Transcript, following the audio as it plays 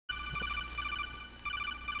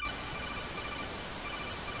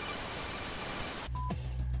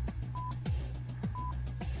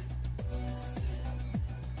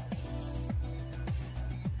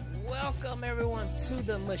Welcome everyone to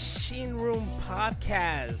the Machine Room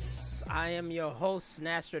Podcast. I am your host,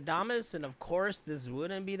 Nostradamus, and of course, this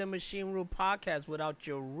wouldn't be the Machine Room Podcast without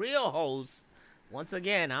your real host. Once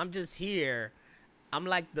again, I'm just here. I'm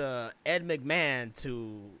like the Ed McMahon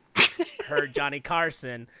to her Johnny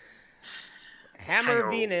Carson. Hammer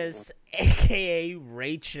Venus, aka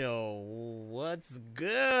Rachel. What's good?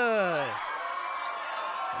 Oh,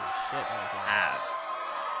 shit, that was loud.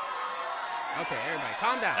 Okay, everybody,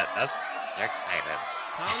 calm down. You're excited.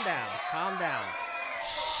 Calm down.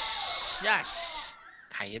 Shush.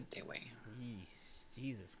 How you doing?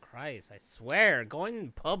 Jesus Christ, I swear, going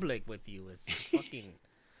in public with you is fucking...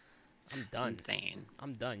 I'm done. Insane.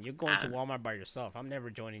 I'm done. You're going to Walmart by yourself. I'm never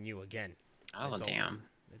joining you again. Oh, damn.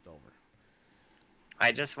 It's over.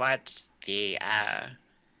 I just watched the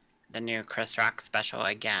new Chris Rock special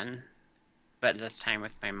again, but this time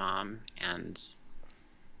with my mom, and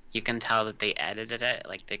you can tell that they edited it.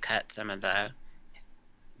 Like, they cut some of the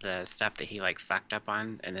stuff that he, like, fucked up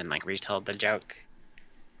on, and then, like, retold the joke.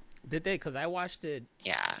 Did they? Because I watched it.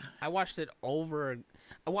 Yeah. I watched it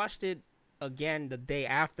again the day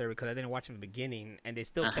after because I didn't watch it in the beginning, and they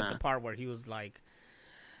still kept the part where he was like,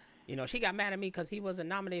 you know, she got mad at me because he wasn't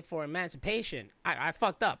nominated for Emancipation. I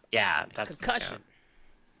fucked up. Yeah, that's concussion.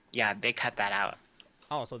 Yeah, they cut that out.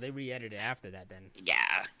 Oh, so they re-edited after that then.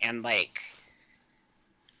 Yeah, and like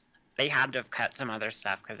they had to have cut some other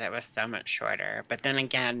stuff because it was so much shorter. But then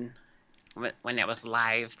again, when it was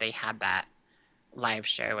live, they had that live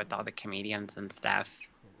show with all the comedians and stuff.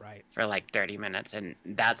 Right. For like 30 minutes, and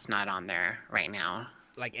that's not on there right now.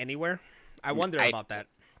 Like anywhere? I wonder about that.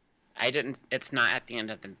 It's not at the end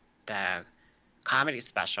of the comedy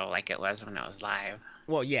special like it was when it was live.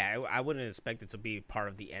 Well, yeah, I wouldn't expect it to be part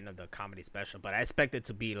of the end of the comedy special, but I expect it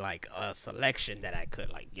to be like a selection that I could,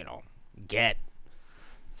 like, you know, get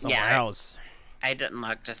somewhere else. I didn't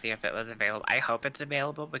look to see if it was available. I hope it's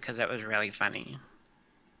available because it was really funny.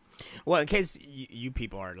 Well, in case you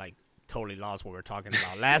people are like totally lost what we're talking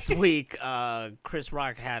about, last week Chris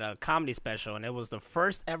Rock had a comedy special, and it was the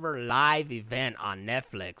first ever live event on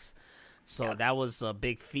Netflix. So that was a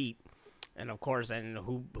big feat. And of course, and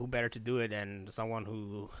who better to do it than someone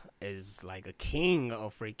who is like a king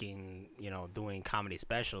of freaking, you know, doing comedy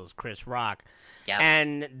specials, Chris Rock. Yep.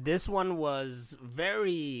 And this one was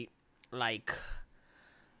very like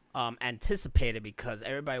anticipated because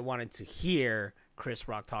everybody wanted to hear Chris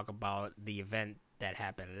Rock talk about the event that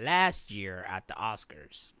happened last year at the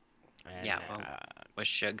Oscars. And, with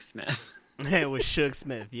Suge Smith. It was Suge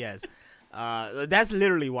Smith, yes. That's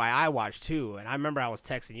literally why I watched too. And I remember I was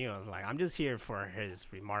texting you. I was like, I'm just here for his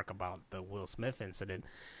remark about the Will Smith incident.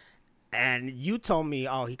 And you told me,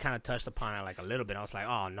 oh, he kind of touched upon it like a little bit. I was like,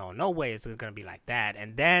 oh, no way it's going to be like that.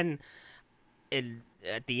 And then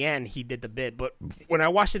at the end, he did the bit. But when I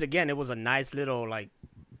watched it again, it was a nice little like,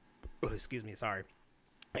 excuse me, sorry.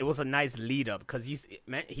 It was a nice lead up because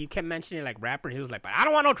he kept mentioning like rapper. He was like, but I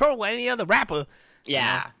don't want no trouble with any other rapper.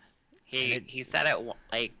 Yeah. You know? He said it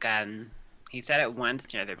like, he said it once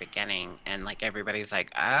near the beginning, and like everybody's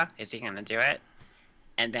like, is he gonna do it?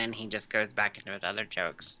 And then he just goes back into his other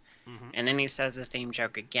jokes. Mm-hmm. And then he says the same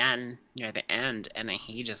joke again near the end, and then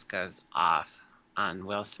he just goes off on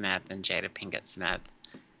Will Smith and Jada Pinkett Smith.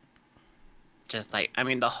 Just like, I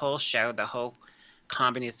mean, the whole show, the whole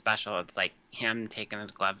comedy special, it's like him taking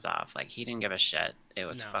his gloves off. Like, he didn't give a shit. It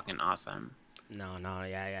was fucking awesome. No,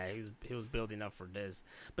 yeah. He was building up for this.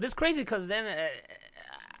 But it's crazy because then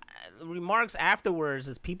remarks afterwards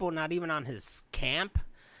is people not even on his camp.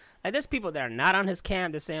 Like, there's people that are not on his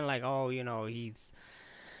camp. They're saying like, oh, you know, he's...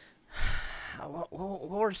 What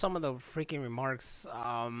were some of the freaking remarks?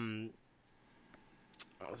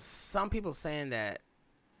 Some people saying that,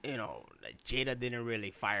 you know, that Jada didn't really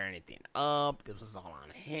fire anything up. This was all on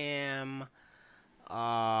him.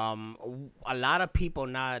 A lot of people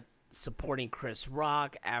not supporting Chris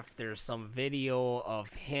Rock after some video of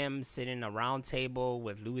him sitting in a round table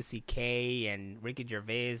with Louis C.K. and Ricky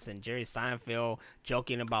Gervais and Jerry Seinfeld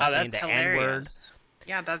joking about saying the N-word.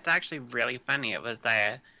 Yeah, that's actually really funny. It was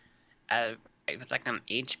it was like on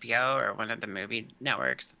HBO or one of the movie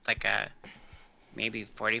networks. It's like a maybe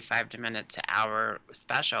 45 minute to hour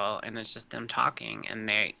special, and it's just them talking. And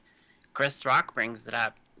Chris Rock brings it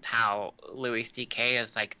up how Louis C.K.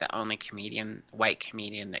 is like the only white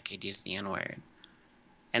comedian that could use the N-word.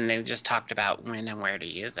 And they just talked about when and where to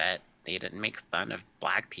use it. They didn't make fun of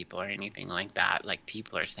black people or anything like that, like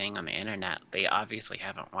people are saying on the internet. They obviously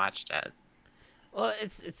haven't watched it. Well,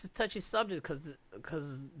 it's a touchy subject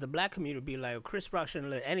because the black community would be like, Chris Rock shouldn't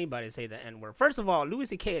let anybody say the N-word. First of all, Louis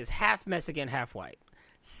C.K. is half Mexican, half white.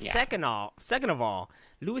 Yeah. Second of all,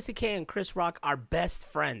 Louis C.K. and Chris Rock are best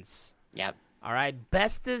friends. Yep. All right,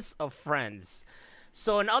 bestest of friends.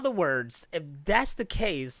 So in other words, if that's the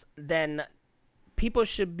case, then people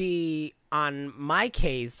should be on my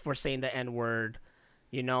case for saying the N word,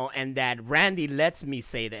 and that Randy lets me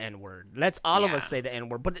say the N word, lets all of us Yeah. say the N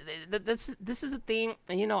word. But this is the thing,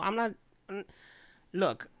 and I'm not.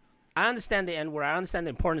 Look, I understand the N word. I understand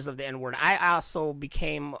the importance of the N word. I also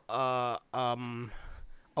became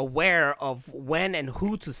aware of when and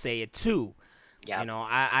who to say it to. Yep.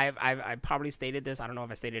 I probably stated this. I don't know if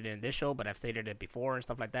I stated it in this show, but I've stated it before and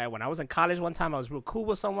stuff like that. When I was in college one time, I was real cool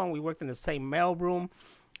with someone. We worked in the same mail room.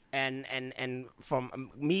 And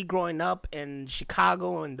from me growing up in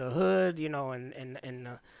Chicago in the hood,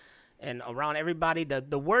 and around everybody,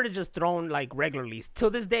 the word is just thrown like regularly. Till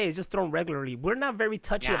this day, it's just thrown regularly. We're not very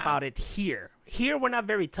touchy about it here. Here, we're not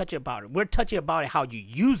very touchy about it. We're touchy about it how you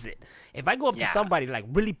use it. If I go up to somebody like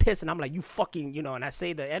really pissed and I'm like, you fucking, and I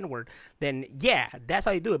say the N word, then yeah, that's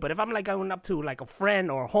how you do it. But if I'm like going up to like a friend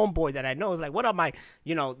or a homeboy that I know, it's like, what am I,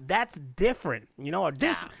 that's different, or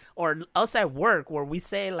this, or us at work where we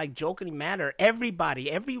say like jokingly matter, everybody,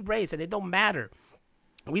 every race, and it don't matter.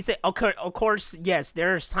 We say, okay, of course, yes,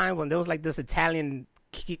 there's times when there was like this Italian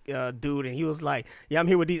dude, and he was like, yeah, I'm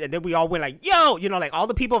here with these, and then we all went like, yo, like all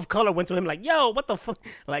the people of color went to him like, yo, what the fuck,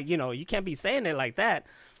 like, you can't be saying it like that.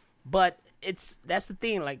 But that's the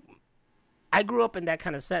thing, like, I grew up in that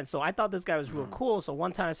kind of sense, so I thought this guy was real cool. So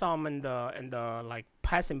one time I saw him in the like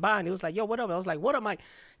passing by, and he was like, yo, what up? I was like, what up, Mike?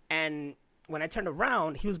 And when I turned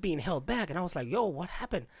around, he was being held back, and I was like, yo, what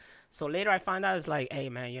happened? So later I found out, it's like, hey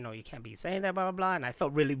man, you can't be saying that, blah blah blah. And I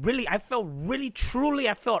felt really truly,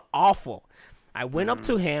 I felt awful. I went up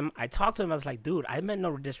to him, I talked to him, I was like, dude, I meant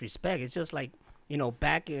no disrespect. It's just like,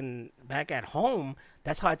 back at home,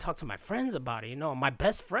 that's how I talk to my friends about it. My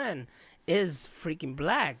best friend is freaking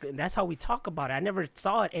black, and that's how we talk about it. I never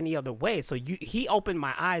saw it any other way. So he opened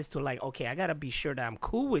my eyes to like, okay, I gotta be sure that I'm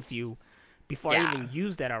cool with you before I even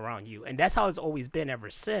use that around you. And that's how it's always been ever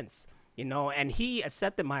since. And he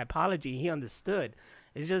accepted my apology. He understood.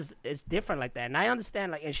 It's different like that. And I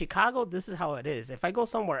understand, like in Chicago, this is how it is. If I go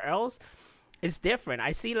somewhere else, it's different.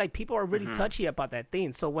 I see like people are really touchy about that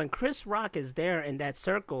thing. So when Chris Rock is there in that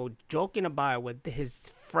circle joking about it with his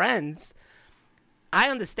friends,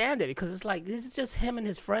 I understand it, because it's like, this is just him and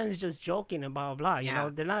his friends just joking and blah, blah, blah.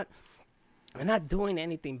 They're not doing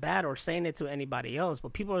anything bad or saying it to anybody else,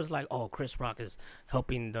 but people are just like, oh, Chris Rock is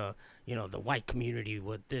helping the white community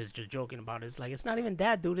with this, just joking about it. It's like, it's not even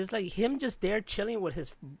that, dude. It's like him just there chilling with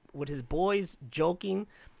his boys, joking.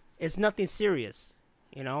 It's nothing serious,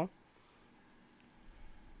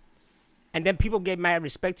 And then people gave mad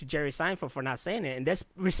respect to Jerry Seinfeld for not saying it, and there's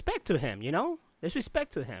respect to him, There's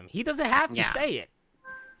respect to him. He doesn't have to say it.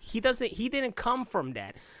 He didn't come from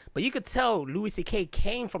that. But you could tell Louis C.K.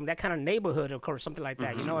 came from that kind of neighborhood or something like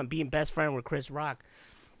that, and being best friend with Chris Rock.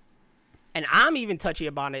 And I'm even touchy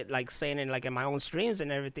about it, like saying it like in my own streams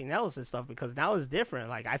and everything else and stuff, because now it's different.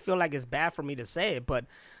 Like, I feel like it's bad for me to say it, but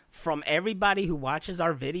from everybody who watches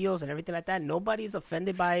our videos and everything like that, nobody's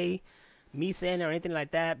offended by me saying it or anything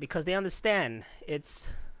like that, because they understand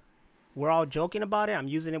we're all joking about it. I'm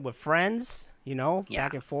using it with friends,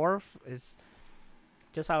 back and forth. It's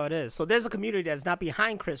just how it is. So there's a community that's not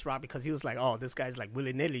behind Chris Rock, because he was like, oh, this guy's like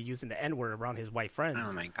willy-nilly using the N-word around his white friends.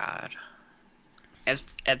 Oh my god.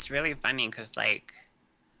 It's really funny, because like,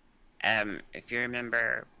 if you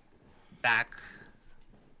remember back,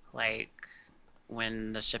 like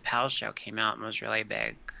when the Chappelle Show came out and was really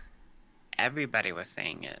big, everybody was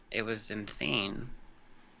saying it. It was insane,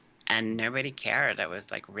 and nobody cared. It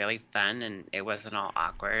was like really fun, and it wasn't all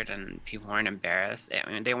awkward, and people weren't embarrassed. I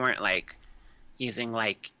mean, they weren't like using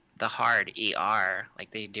like the hard ER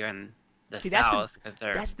like they do in the South, because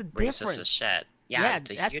they're racist as shit. Yeah,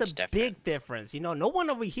 that's the big difference. No one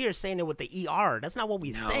over here is saying it with the ER. That's not what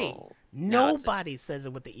we say. Nobody says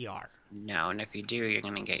it with the ER. No, and if you do, you're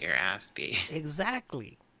gonna get your ass beat.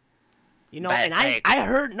 Exactly. But, and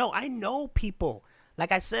I know people,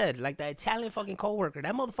 like I said, like the Italian fucking coworker,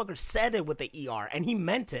 that motherfucker said it with the ER, and he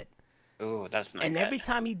meant it. Ooh, that's not And good. every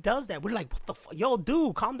time he does that, we're like, what the fuck? Yo,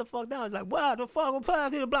 dude, calm the fuck down. It's like, what the fuck? Blah,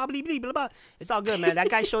 blah, blah, blah, blah. It's all good, man.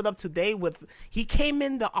 That guy showed up today he came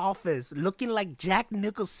in the office looking like Jack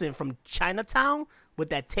Nicholson from Chinatown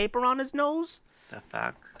with that tape around his nose. The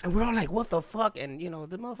fuck? And we're all like, what the fuck? And, the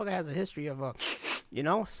motherfucker has a history of,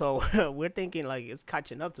 so we're thinking like it's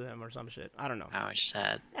catching up to him or some shit. I don't know. Oh,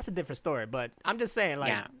 shit. That's a different story, but I'm just saying,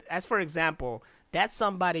 like, as for example, that's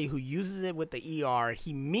somebody who uses it with the ER.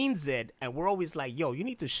 He means it, and we're always like, yo, you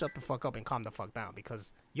need to shut the fuck up and calm the fuck down,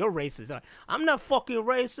 because you're racist. Like, I'm not fucking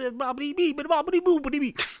racist. Blah, blah, blah, blah, blah, blah, blah,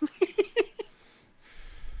 blah.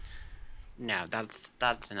 No, that's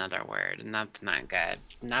another word, and that's not good.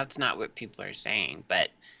 And that's not what people are saying. But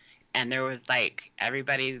and there was like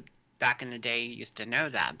everybody back in the day used to know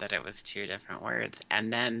that it was two different words.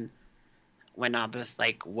 And then when all this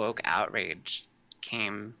like woke outrage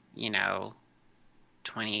came,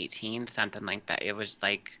 2018, something like that, it was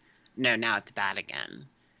like, no, now it's bad again.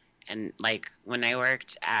 And like when I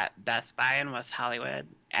worked at Best Buy in West Hollywood,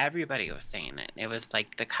 everybody was saying it. It was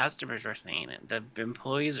like the customers were saying it, the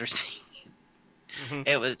employees were saying it. Hmm.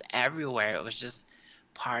 It was everywhere. It was just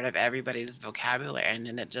part of everybody's vocabulary. And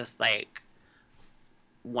then it just like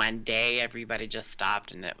one day everybody just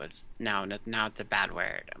stopped and it was no, now it's a bad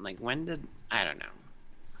word. I'm like, when did I don't know.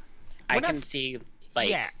 I When can that's see like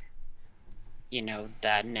yeah.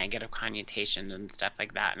 the negative connotation and stuff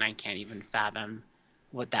like that, and I can't even fathom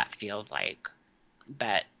what that feels like.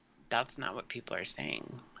 But that's not what people are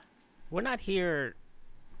saying. We're not here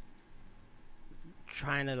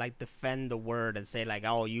trying to like defend the word and say like,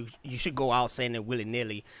 oh, you should go out saying it willy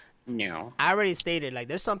nilly. No. I already stated like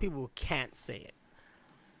there's some people who can't say it,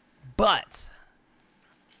 but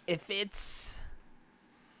if it's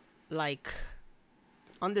like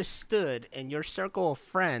understood in your circle of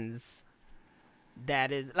friends,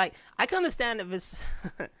 that is like I can understand if it's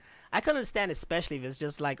I can understand especially if it's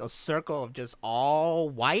just like a circle of just all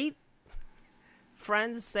white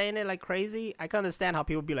friends saying it like crazy. I can understand how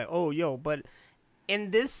people be like, oh yo, but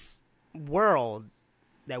in this world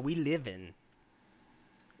that we live in,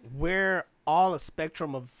 we're all a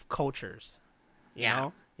spectrum of cultures. You Yeah.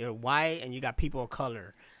 know, you're white and you got people of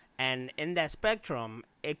color, and in that spectrum,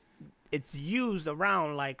 it's used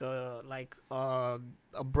around like a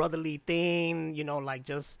brotherly thing. You know, like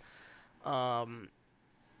just um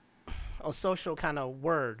a social kind of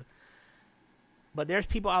word. But there's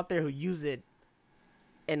people out there who use it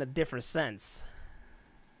in a different sense.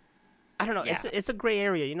 I don't know. Yeah. It's a gray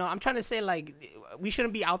area. You know, I'm trying to say like we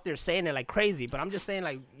shouldn't be out there saying it like crazy, but I'm just saying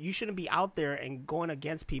like you shouldn't be out there and going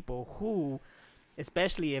against people who,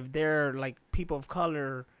 especially if they're like people of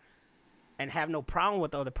color and have no problem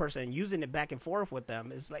with the other person and using it back and forth with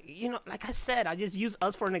them. It's like, you know, like I said, I just use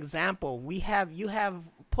us for an example. You have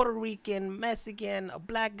Puerto Rican, Mexican, a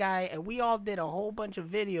black guy, and we all did a whole bunch of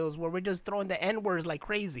videos where we're just throwing the N words like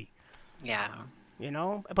crazy. Yeah. You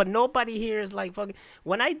know, but nobody here is like fucking.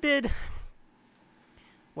 When I did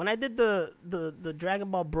the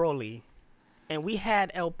Dragon Ball Broly, and we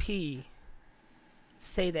had LP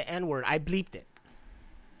say the N word, I bleeped it.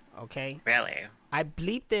 Okay, Really? I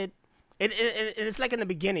bleeped it. It's like in the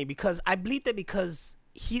beginning because I bleeped it because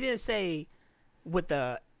he didn't say with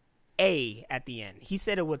the A at the end. He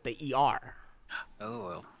said it with the ER.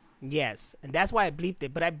 Oh. Yes, and that's why I bleeped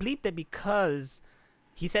it. But I bleeped it because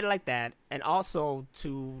he said it like that, and also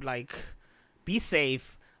to like be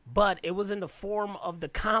safe. But it was in the form of the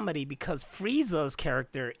comedy because Frieza's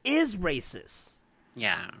character is racist.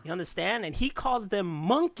 Yeah. You understand? And he calls them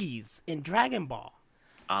monkeys in Dragon Ball.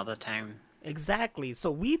 All the time. Exactly. So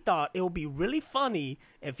we thought it would be really funny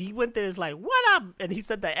if he went there and is like, what up? And he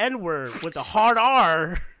said the N-word with a hard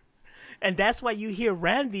R. And that's why you hear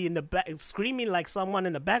Randy in the back screaming like someone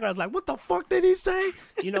in the background. Like, what the fuck did he say?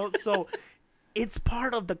 You know, so it's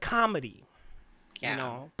part of the comedy. Yeah. You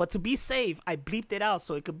know, but to be safe, I bleeped it out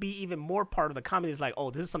so it could be even more part of the comedy. It's like,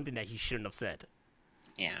 oh, this is something that he shouldn't have said.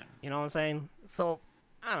 Yeah. You know what I'm saying? So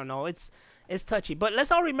I don't know. It's touchy. But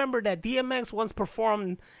let's all remember that DMX once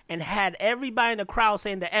performed and had everybody in the crowd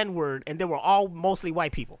saying the N-word, and they were all mostly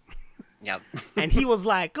white people. Yep. And he was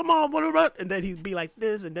like, come on, what? And then he'd be like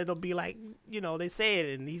this, and then they'll be like, you know, they say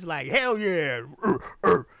it, and he's like, hell yeah.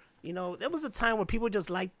 You know, there was a time where people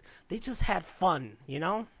just they just had fun, you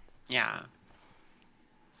know? Yeah.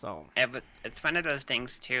 So. It's one of those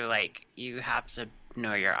things, too, like, you have to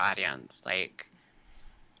know your audience. Like,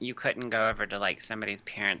 you couldn't go over to, like, somebody's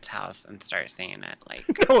parents' house and start saying it. Like,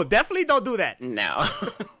 No, definitely don't do that. no.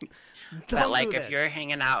 Don't But, like, do if that. you're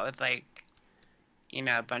hanging out with, like, you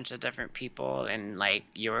know, a bunch of different people and, like,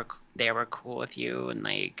 they were cool with you and,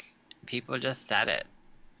 like, people just said it.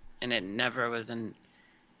 And it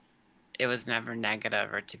was never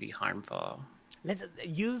negative or to be harmful. Let's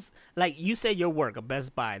use, like you said, your work, a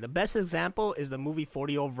Best Buy. The best example is the movie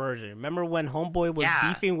 40-Year-Old Virgin. Remember when Homeboy was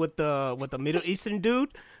Yeah. beefing with the Middle Eastern dude?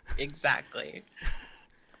 Exactly.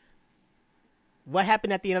 What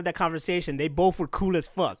happened at the end of that conversation? They both were cool as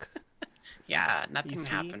fuck. Yeah, You nothing see?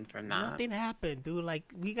 happened from that. Nothing happened, dude. Like,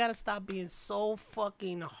 we gotta stop being so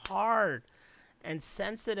fucking hard and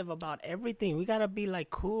sensitive about everything. We gotta be like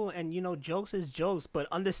cool, and you know, jokes is jokes, but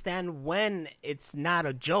understand when it's not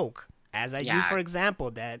a joke. As I use Yeah. for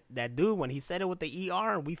example, that dude when he said it with the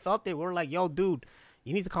ER, we felt it. We were like, yo, dude,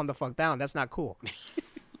 you need to calm the fuck down. That's not cool.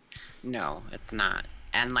 No, it's not.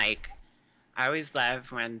 And like, I always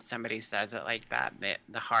love when somebody says it like that,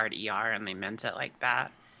 the hard ER, and they meant it like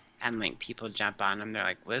that. And like people jump on them. They're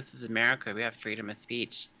like, well, this is America. We have freedom of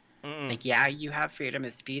speech. It's Mm-mm. like, yeah, you have freedom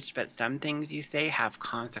of speech, but some things you say have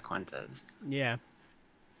consequences. Yeah.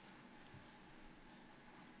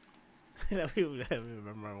 I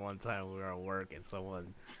remember one time we were at work and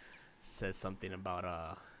someone said something about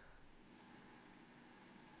I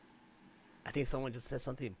think someone just said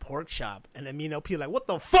something pork chop, and then people like, what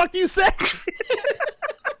the fuck you say?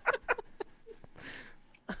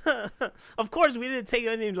 Of course, we didn't take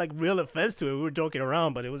any like real offense to it. We were joking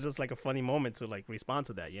around, but it was just like a funny moment to like respond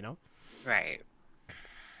to that. Right.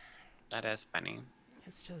 That is funny.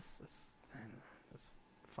 It's just it's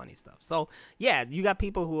funny stuff. So yeah, you got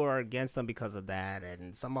people who are against them because of that,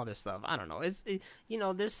 and some other stuff. I don't know. This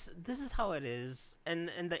is how it is, and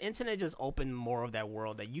the internet just opened more of that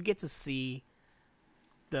world that you get to see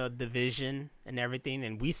the division and everything,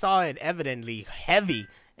 and we saw it evidently heavy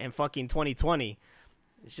in fucking 2020.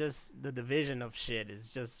 It's just the division of shit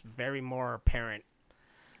is just very more apparent.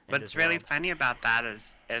 What's really funny about that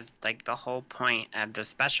is like the whole point of the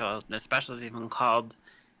special. The special is even called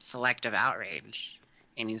Selective Outrage,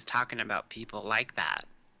 and he's talking about people like that.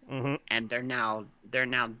 Mm-hmm. And they're now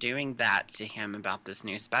doing that to him about this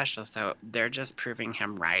new special. So they're just proving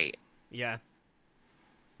him right. Yeah.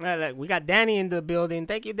 Like, we got Danny in the building.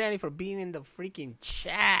 Thank you, Danny, for being in the freaking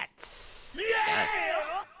chat. Yeah.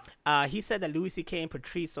 He said that Louis C.K. and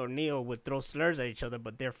Patrice O'Neal would throw slurs at each other,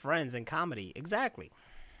 but they're friends in comedy. Exactly.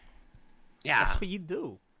 Yeah. That's what you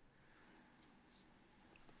do.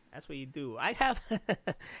 That's what you do. I have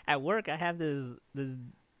at work. I have this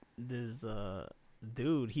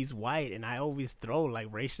dude. He's white, and I always throw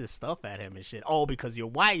like racist stuff at him and shit. Oh, because you're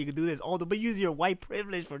white, you can do this. Oh, but use your white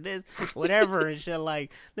privilege for this, whatever, and shit.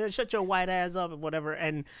 Like, then shut your white ass up and whatever.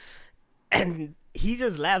 And he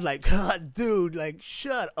just laughs like, God, dude, like,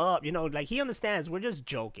 shut up. Like he understands we're just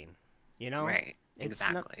joking. Right.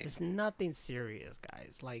 Exactly. It's nothing serious,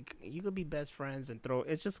 guys. Like, you could be best friends and throw.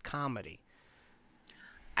 It's just comedy.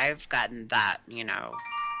 I've gotten that, Hang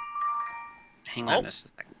on a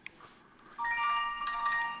second.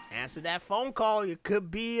 Answer that phone call. It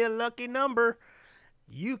could be a lucky number.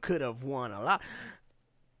 You could have won a lot.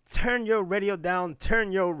 Turn your radio down.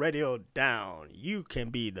 Turn your radio down. You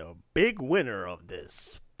can be the big winner of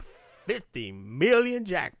this 50 million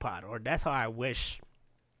jackpot. Or that's how I wish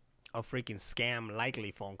a freaking scam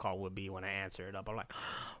likely phone call would be when I answer it up. I'm like,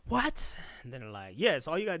 what? And then they're like, yes,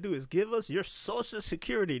 all you gotta do is give us your social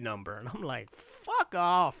security number. And I'm like, fuck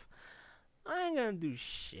off. I ain't gonna do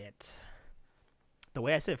shit. The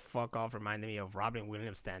way I said fuck off reminded me of Robin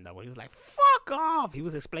Williams stand-up where he was like, fuck off. He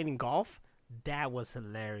was explaining golf. That was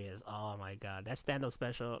hilarious. Oh my God. That stand-up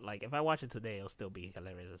special, like, if I watch it today, it'll still be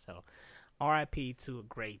hilarious as hell. R.I.P. to a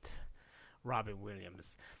great Robin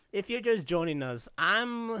Williams. If you're just joining us,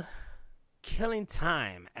 I'm killing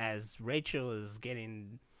time as Rachel is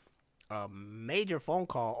getting a major phone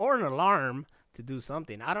call or an alarm to do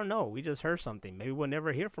something. I don't know. We just heard something. Maybe we'll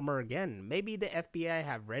never hear from her again. Maybe the FBI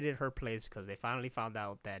have raided her place because they finally found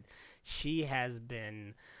out that she has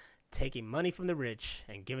been taking money from the rich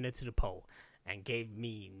and giving it to the poor and gave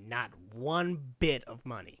me not one bit of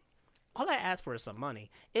money. All I ask for is some money.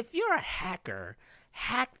 If you're a hacker,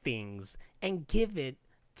 hack things and give it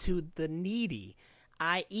to the needy,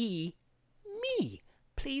 i.e. me.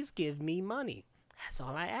 Please give me money. That's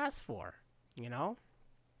all I ask for,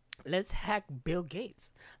 Let's hack Bill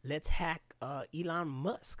Gates. Let's hack Elon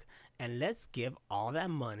Musk. And let's give all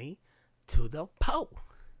that money to the Pope.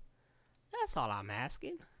 That's all I'm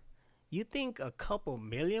asking. You think a couple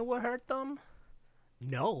million would hurt them?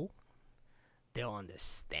 No. They'll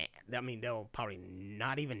understand. I mean, they'll probably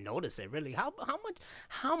not even notice it, really. How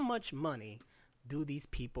much money do these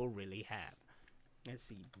people really have? Let's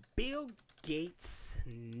see. Bill Gates'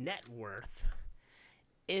 net worth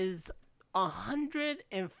is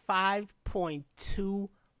 105.2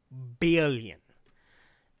 billion.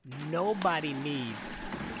 Nobody needs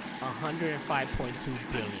 105.2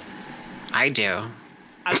 billion. I do.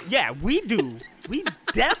 Yeah, we do. We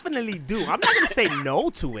definitely do. I'm not going to say no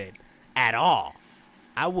to it at all.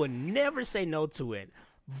 I would never say no to it.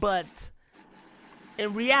 But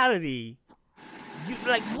in reality,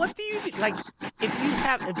 what do you like?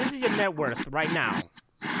 If this is your net worth right now,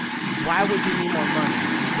 why would you need more money?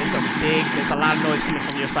 There's a lot of noise coming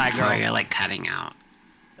from your side, girl. Oh, you're like cutting out.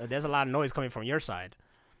 There's a lot of noise coming from your side.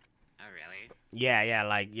 Oh, really? Yeah,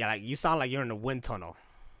 like you sound like you're in a wind tunnel.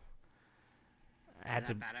 Is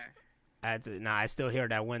that better? Nah, I still hear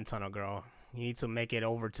that wind tunnel, girl. You need to make it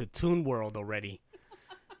over to Toon World already.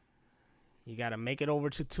 You gotta make it over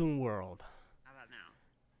to Toon World. How about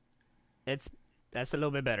now? That's a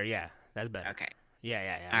little bit better. Yeah, that's better. Okay.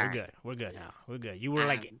 Yeah. All We're right. good. We're good now. We're good. You were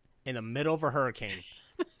like in the middle of a hurricane.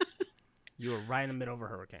 You were right in the middle of a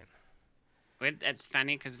hurricane. It's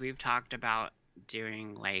funny because we've talked about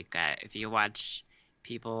doing like if you watch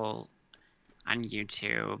people on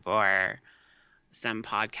YouTube or some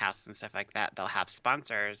podcasts and stuff like that, they'll have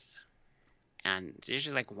sponsors, and it's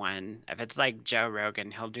usually like one. If it's like Joe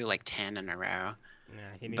Rogan, he'll do like 10 in a row.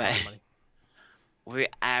 Yeah, he needs all the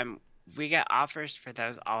money. We get offers for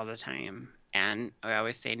those all the time, and we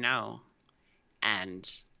always say no, and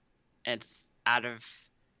it's out of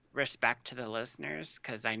respect to the listeners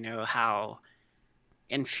because I know how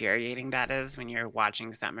infuriating that is when you're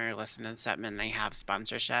watching something or listening to something and they have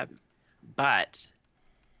sponsorship. But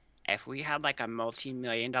if we had like a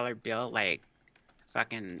multi-million-dollar bill, like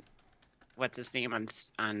fucking what's his name on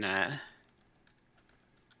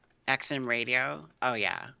XM Radio? Oh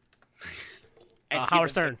yeah, Howard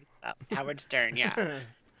Stern. Howard Stern, yeah.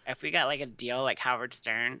 If we got like a deal like Howard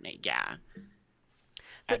Stern, yeah,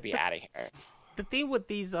 I'd be out of here. The thing with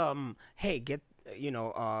these, hey, get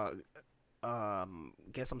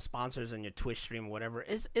get some sponsors on your Twitch stream or whatever.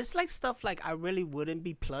 It's like stuff like I really wouldn't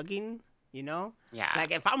be plugging, you know? Yeah.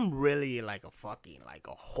 Like if I'm really like a fucking like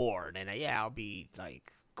a whore, then I'll be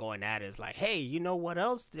like going at it. It's like, hey, you know what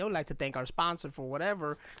else? They would like to thank our sponsor for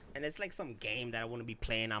whatever, and it's like some game that I wouldn't be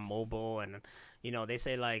playing on mobile, and they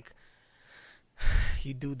say like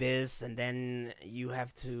you do this and then you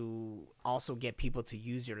have to also get people to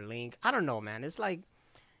use your link. I don't know, man. It's like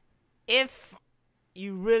if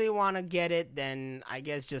you really want to get it, then I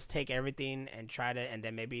guess just take everything and try to, and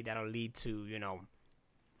then maybe that'll lead to,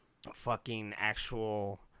 fucking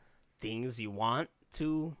actual things you want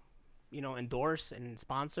to, endorse and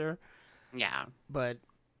sponsor. Yeah. But,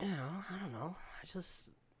 I don't know.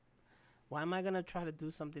 Why am I going to try to do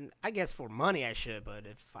something? I guess for money I should, but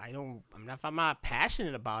if I'm not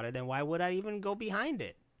passionate about it, then why would I even go behind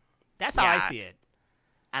it? That's how I see it.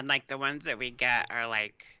 And like the ones that we get are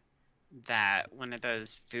like that one of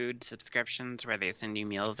those food subscriptions where they send you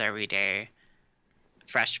meals every day,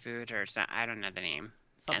 fresh food or something. I don't know the name.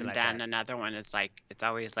 Something and like then that. Another one is like it's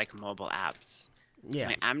always like mobile apps. Yeah.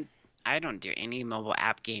 Like, I don't do any mobile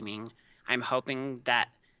app gaming. I'm hoping that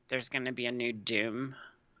there's going to be a new Doom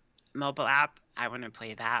mobile app. I want to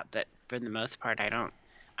play that, but for the most part I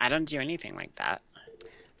don't do anything like that.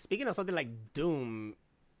 Speaking of something like Doom,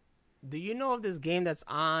 do you know of this game that's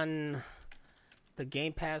on the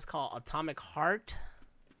Game Pass called Atomic Heart?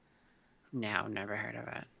 No, never heard of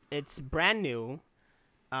it. It's brand new.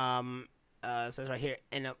 It says right here,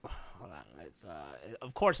 and hold on, it's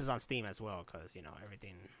of course it's on Steam as well, because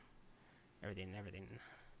everything.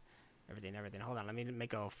 Hold on, let me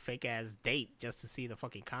make a fake ass date just to see the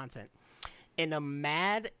fucking content. In a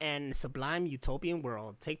mad and sublime utopian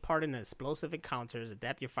world, take part in explosive encounters,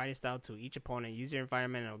 adapt your fighting style to each opponent, use your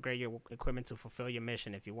environment, and upgrade your equipment to fulfill your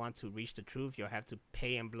mission. If you want to reach the truth, you'll have to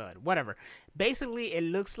pay in blood. Whatever. Basically, it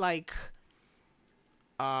looks like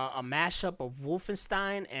a mashup of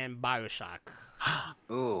Wolfenstein and BioShock.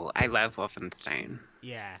 Ooh, I love Wolfenstein.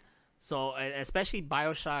 Yeah. So, especially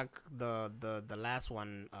BioShock, the last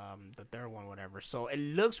one, the third one, whatever. So, it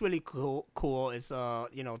looks really cool. It's a,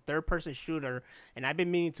 third-person shooter, and I've been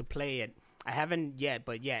meaning to play it. I haven't yet,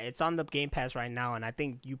 but yeah, it's on the Game Pass right now, and I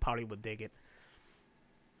think you probably would dig it.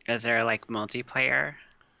 Is there, like, multiplayer?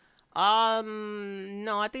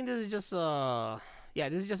 No, I think this is just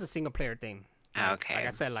this is just a single-player thing. Like, okay. Like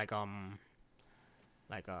I said, like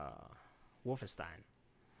Wolfenstein.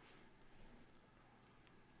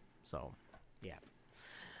 So, yeah.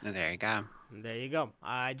 There you go. There you go.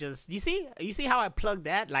 You see how I plugged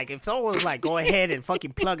that? Like, if someone was like, go ahead and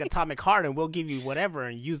fucking plug Atomic Heart and we'll give you whatever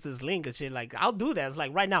and use this link and shit, like, I'll do that. It's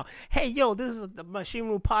like right now, hey, yo, this is the Machine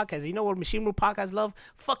Room Podcast. You know what Machine Room Podcast love?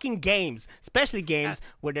 Fucking games, especially games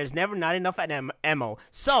where there's never not enough ammo.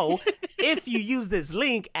 So, if you use this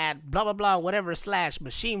link at blah, blah, blah, whatever /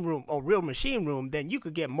 Machine Room or Real Machine Room, then you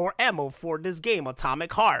could get more ammo for this game,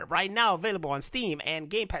 Atomic Heart, right now available on Steam and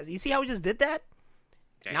Game Pass. You see how we just did that?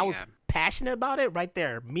 And I was passionate about it right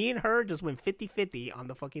there. Me and her just went 50-50 on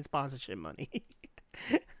the fucking sponsorship money.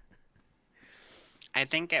 I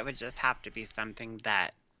think it would just have to be something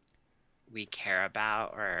that we care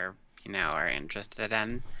about or, are interested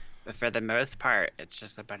in. But for the most part, it's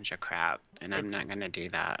just a bunch of crap, and I'm not going to do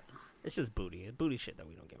that. It's just booty. It's booty shit that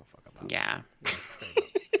we don't give a fuck about. Yeah.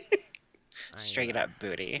 Straight up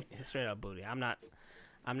booty. Straight up booty. I'm not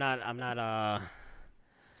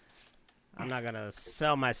gonna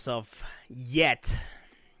sell myself yet.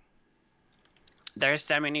 There's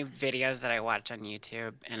so many videos that I watch on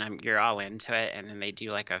YouTube, and you're all into it, and then they do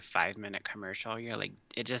like a 5 minute commercial. You're like,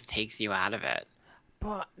 it just takes you out of it.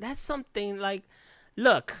 But that's something like,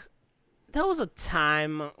 look, there was a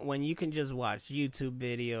time when you can just watch YouTube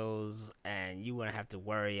videos and you wouldn't have to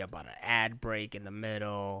worry about an ad break in the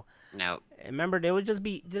middle. No. Remember, there would just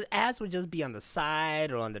be the ads would just be on the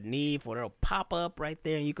side or underneath, or it'll pop up right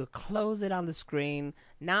there, and you could close it on the screen.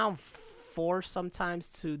 Now I'm forced sometimes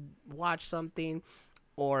to watch something,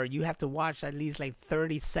 or you have to watch at least like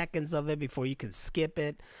 30 seconds of it before you can skip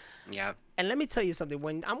it. Yep. And let me tell you something.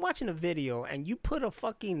 When I'm watching a video and you put a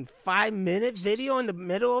fucking 5 minute video in the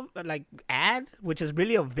middle of like ad, which is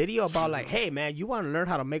really a video about like, hey man, you want to learn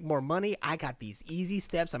how to make more money? I got these easy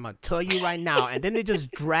steps I'm gonna tell you right now, and then they just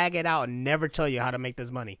drag it out and never tell you how to make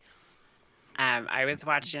this money. I was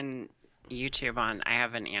watching YouTube on. I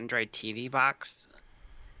have an Android TV box.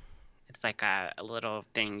 It's like a little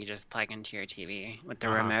thing you just plug into your TV with the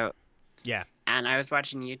remote. Yeah. And I was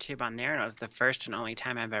watching YouTube on there, and it was the first and only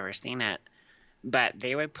time I've ever seen it. But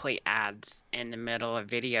they would play ads in the middle of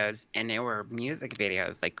videos, and they were music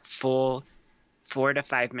videos, like full 4 to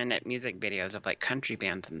 5 minute music videos of like country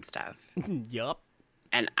bands and stuff. Yup.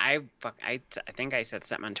 And I think I said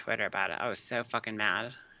something on Twitter about it. I was so fucking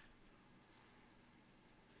mad.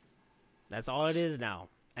 That's all it is now.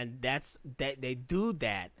 And that's that they do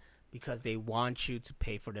that because they want you to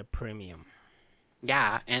pay for the premium.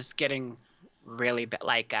 Yeah, and it's getting really bad.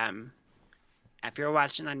 Like, if you're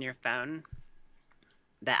watching on your phone,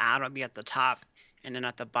 the ad will be at the top, and then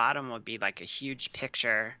at the bottom will be like a huge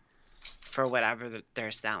picture for whatever that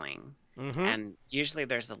they're selling. Mm-hmm. And usually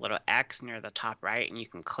there's a little X near the top right, and you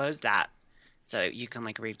can close that so you can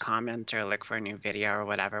like read comments or look for a new video or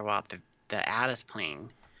whatever while the ad is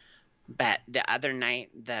playing. But the other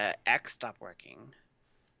night, the X stopped working.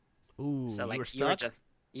 Ooh, So like you were stuck?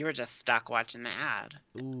 you were just stuck watching the ad.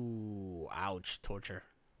 Ooh, ouch, torture.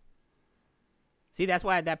 See, that's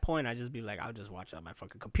why at that point I just be like, I'll just watch it on my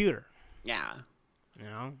fucking computer. Yeah. You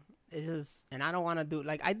know, it's just, and I don't want to do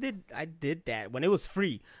like I did that when it was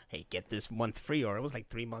free. Hey, get this month free, or it was like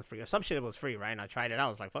 3 months free, or some shit. It was free, right? And I tried it out. I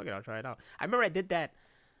was like, fuck it, I'll try it out. I remember I did that.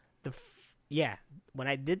 Yeah, when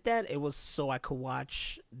I did that, it was so I could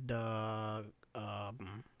watch the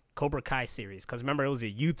Cobra Kai series, because remember it was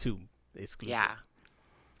a YouTube exclusive. Yeah.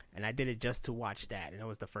 And I did it just to watch that, and it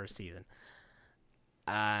was the first season.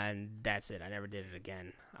 And that's it. I never did it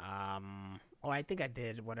again. Or I think I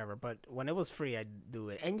did, whatever. But when it was free, I'd do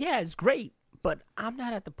it. And yeah, it's great. But I'm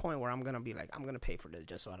not at the point where I'm gonna be like, I'm gonna pay for this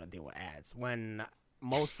just so I don't deal with ads. When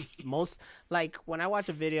most like when I watch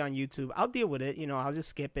a video on YouTube, I'll deal with it. You know, I'll just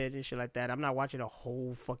skip it and shit like that. I'm not watching a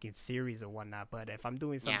whole fucking series or whatnot. But if I'm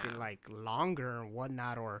doing something like longer and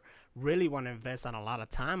whatnot, or really want to invest on a lot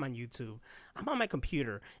of time on YouTube, I'm on my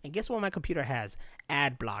computer. And guess what? My computer has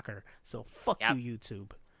ad blocker. So fuck you,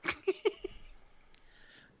 YouTube.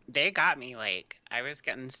 They got me. Like, I was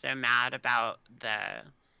getting so mad about the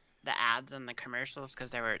ads and the commercials because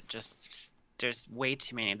they were just, there's way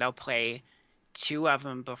too many. They'll play 2 of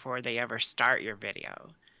them before they ever start your video.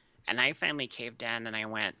 And I finally caved in, and I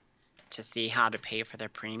went to see how to pay for their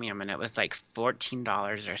premium, and it was like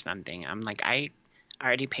 $14 or something. I'm like, I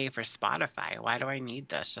already pay for Spotify. Why do I need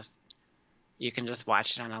this? Just, you can just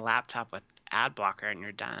watch it on a laptop with ad blocker and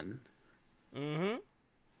you're done. Mm-hmm.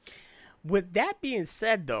 With that being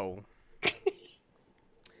said, though,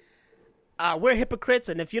 we're hypocrites,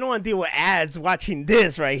 and if you don't want to deal with ads watching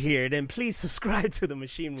this right here, then please subscribe to the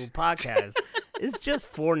Machine Room Podcast. It's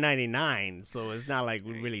just $4.99, so it's not like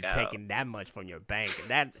we're really taking that much from your bank.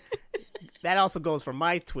 That also goes for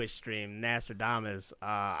my Twitch stream, Nostradamus.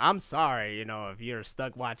 I'm sorry, you know, if you're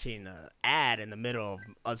stuck watching an ad in the middle of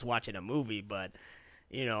us watching a movie, but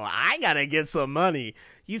you know, I gotta get some money.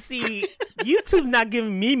 You see, YouTube's not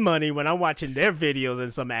giving me money when I'm watching their videos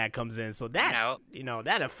and some ad comes in. So that, you know,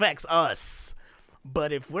 that affects us.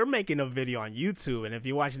 But if we're making a video on YouTube, and if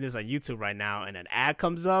you're watching this on YouTube right now and an ad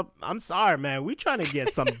comes up, I'm sorry, man. We trying to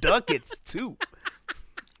get some ducats too.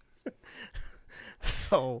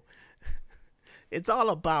 So it's all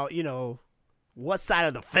about, you know, what side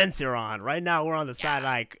of the fence you're on. Right now, we're on the side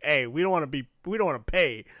like, hey, we don't want to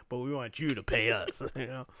pay, but we want you to pay us. You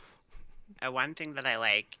know. One thing that I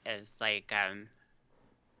like is like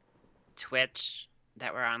Twitch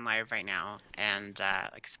that we're on live right now, and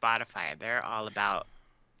like Spotify. They're all about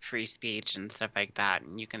free speech and stuff like that,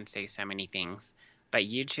 and you can say so many things. But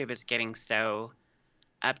YouTube is getting so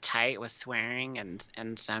uptight with swearing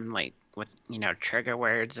and some like with, you know, trigger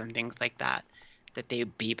words and things like that, that they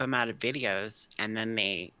beep them out of videos, and then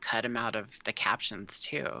they cut them out of the captions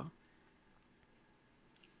too.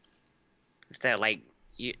 So like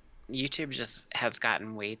YouTube just has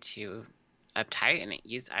gotten way too uptight, and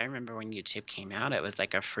I remember when YouTube came out, it was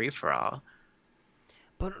like a free for all.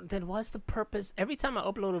 But then what's the purpose? Every time I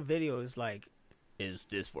upload a video, it's like, is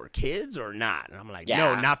this for kids or not? And I'm like,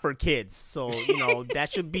 no, Yeah. not for kids. So,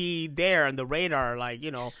 that should be there on the radar, like,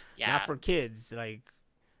 not Yeah. for kids. Like,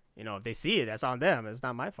 if they see it, that's on them. It's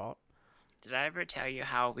not my fault. Did I ever tell you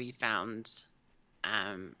how we found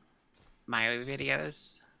my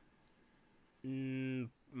videos?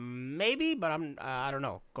 Maybe, but I don't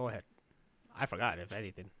know. Go ahead. I forgot, if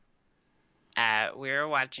anything. We were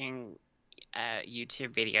watching YouTube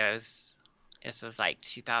videos. This was like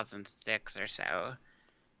 2006 or so.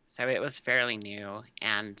 So it was fairly new,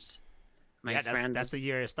 and my friend that's the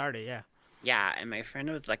year it started, yeah. Yeah, and my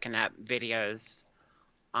friend was looking up videos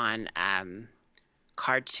on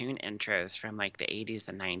cartoon intros from like the 80s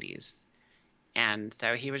and 90s. And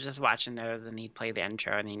so he was just watching those, and he'd play the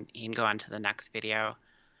intro, and he'd go on to the next video.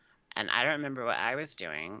 And I don't remember what I was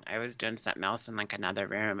doing. I was doing something else in like another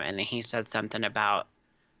room, and he said something about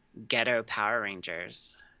Ghetto Power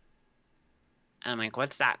Rangers. And I'm like,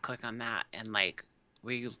 what's that? Click on that. And like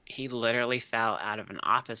he literally fell out of an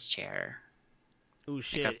office chair. Ooh,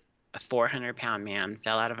 shit. Like a 400-pound man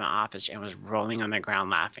fell out of an office chair and was rolling on the ground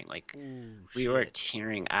laughing. Like, ooh, we were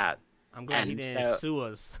tearing up. I'm glad he didn't sue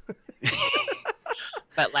us.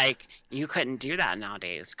 But like, you couldn't do that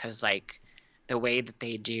nowadays, because like the way that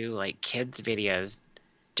they do like kids videos,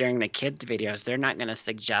 during the kids videos, they're not going to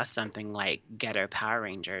suggest something like Ghetto Power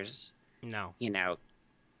Rangers. No.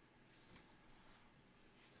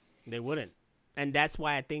 They wouldn't. And that's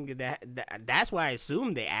why I think that's why I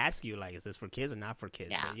assume they ask you, like, is this for kids or not for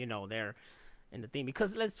kids? Yeah. So, they're in the thing.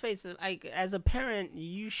 Because let's face it, like, as a parent,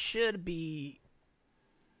 you should be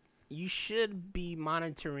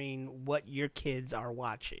monitoring what your kids are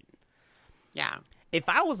watching. Yeah. If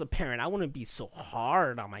I was a parent, I wouldn't be so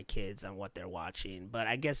hard on my kids and what they're watching. But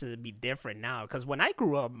I guess it'd be different now. Because when I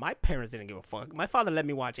grew up, my parents didn't give a fuck. My father let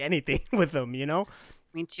me watch anything with them,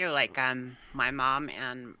 Me too. Like, my mom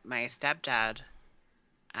and my stepdad,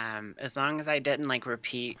 as long as I didn't like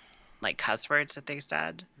repeat like cuss words that they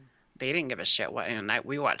said, they didn't give a shit what.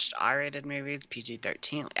 We watched R-rated movies,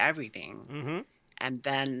 PG-13, everything. Mm-hmm. And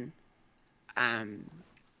then,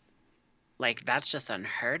 like, that's just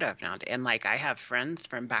unheard of now. And like, I have friends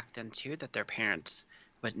from back then too that their parents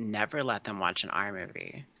would never let them watch an R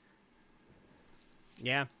movie.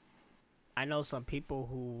 Yeah, I know some people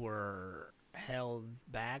who were held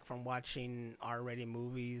back from watching R-rated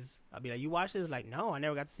movies. I'll be like, you watch this? Like, no, I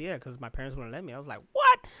never got to see it because my parents wouldn't let me. I was like,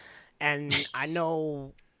 what? And I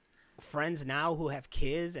know friends now who have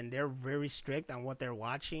kids and they're very strict on what they're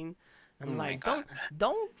watching. I'm like,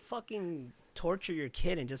 don't fucking torture your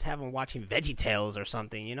kid and just have them watching VeggieTales or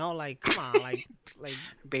something, like, come on, like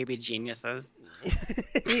Baby geniuses.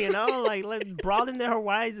 like, let's broaden their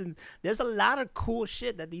horizons. There's a lot of cool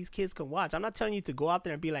shit that these kids can watch. I'm not telling you to go out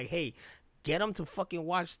there and be like, hey, get them to fucking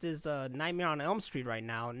watch this Nightmare on Elm Street right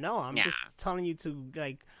now. No, I'm just telling you to,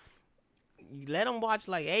 like, let them watch,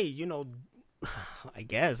 like, hey, I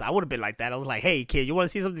guess I would have been like that. I was like, hey, kid, you want to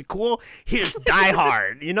see something cool? Here's Die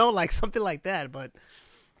Hard, like something like that. But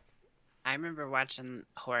I remember watching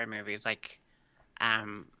horror movies. Like,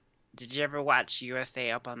 did you ever watch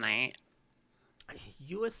USA Up All Night?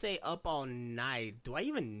 USA Up All Night. Do I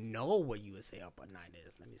even know what USA Up All Night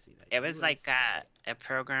is? Let me see that. It was like a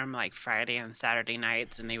program like Friday and Saturday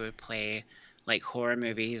nights, and they would play like horror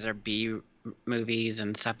movies or B movies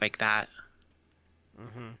and stuff like that.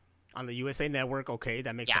 Mm-hmm. On the USA Network, okay,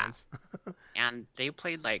 that makes sense. And they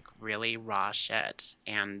played like really raw shit.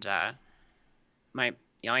 And the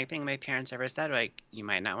only thing my parents ever said, like, you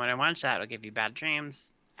might not want to watch that; it'll give you bad dreams.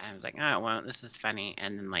 And I was like, oh, well, this is funny.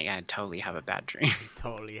 And then, like, I totally have a bad dream.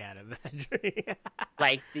 Totally had a bad dream.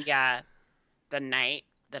 Like, the night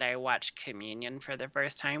that I watched Communion for the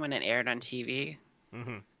first time when it aired on TV,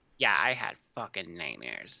 mm-hmm. Yeah, I had fucking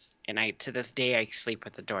nightmares. And to this day, I sleep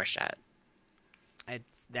with the door shut.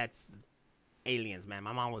 That's aliens, man.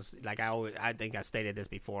 My mom was, like, I think I stated this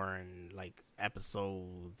before in, like,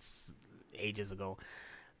 episodes ages ago.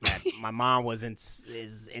 That my mom is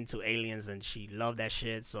into aliens and she loved that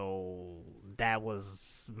shit, so that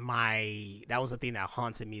was the thing that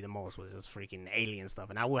haunted me the most, was just freaking alien stuff.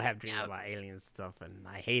 And I would have dreams about alien stuff and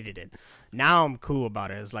I hated it. Now I'm cool about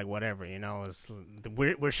it. It's like whatever, it's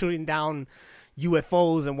we're shooting down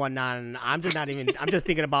UFOs and whatnot, and I'm just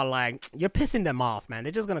thinking about, like, you're pissing them off, man.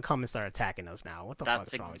 They're just gonna come and start attacking us now. What the fuck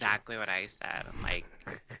is wrong with you? That's exactly what I said. I'm like,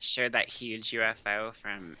 sure, that huge UFO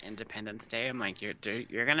from Independence Day. I'm like, you're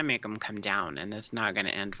gonna make them come down, and it's not gonna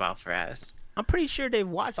end well for us. I'm pretty sure they've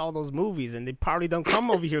watched all those movies, and they probably don't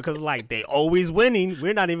come over here because like they always winning.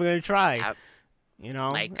 We're not even gonna try. Yep. You know,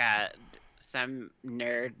 Like some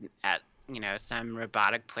nerd at some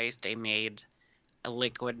robotic place, they made a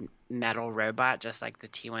liquid metal robot just like the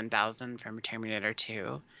T-1000 from Terminator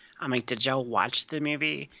 2. I'm like, did y'all watch the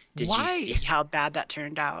movie? Did you Why? see how bad that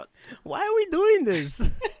turned out? Why are we doing this?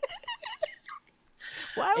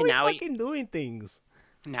 Why are And we now fucking doing things?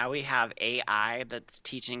 Now we have AI that's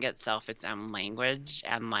teaching itself its own language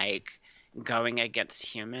and like going against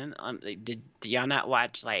human. Like, did y'all not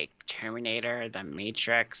watch like Terminator, The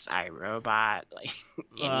Matrix, iRobot, like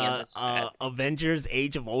any of this shit? Avengers: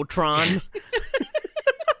 Age of Ultron.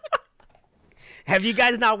 Have you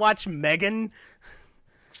guys not watched Megan?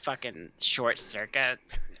 Fucking Short Circuit.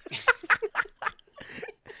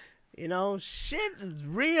 You know, shit is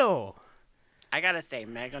real. I gotta say,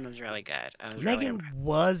 Megan was really good. Megan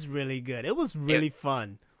was really good. It was really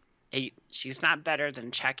fun. She's not better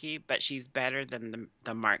than Chucky, but she's better than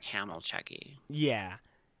the Mark Hamill Chucky. Yeah.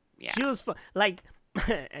 Yeah. She was fun. Like,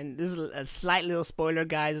 and this is a slight little spoiler,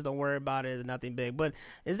 guys. Don't worry about it. It's nothing big. But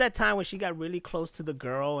it's that time when she got really close to the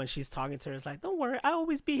girl and she's talking to her. It's like, don't worry. I'll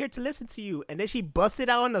always be here to listen to you. And then she busted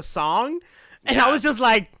out on a song. And I was just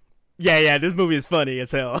like, yeah, this movie is funny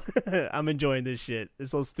as hell. I'm enjoying this shit.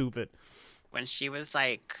 It's so stupid. When she was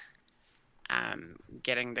like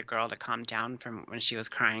getting the girl to calm down from when she was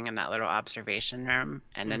crying in that little observation room,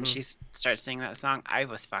 and then she starts singing that song, I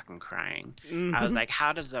was fucking crying. I was like,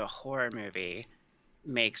 how does a horror movie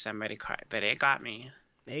make somebody cry? But it got me.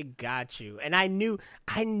 It got you. And I knew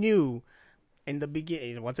in the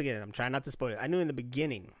beginning, once again, I'm trying not to spoil it. I knew in the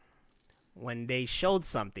beginning when they showed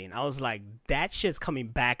something, I was like, that shit's coming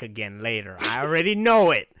back again later. I already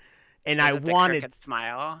know it. And I wanted the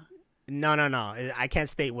smile. No. I can't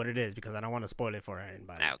state what it is because I don't want to spoil it for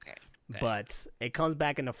anybody. Okay. Good. But it comes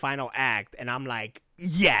back in the final act, and I'm like,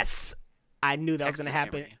 yes, I knew that was gonna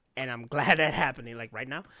happen, and I'm glad that happening. Like right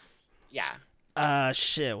now. Yeah.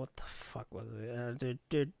 Shit. What the fuck was it?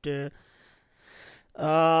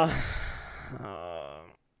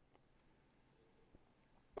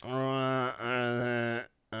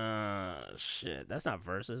 Shit. That's not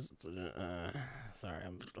verses. Sorry,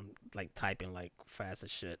 I'm like typing like fast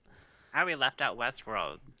as shit. How we left out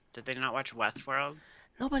Westworld? Did they not watch Westworld?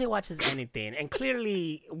 Nobody watches anything, and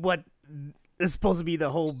clearly, what is supposed to be the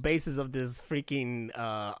whole basis of this freaking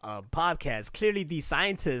podcast. Clearly, these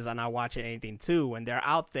scientists are not watching anything too, and they're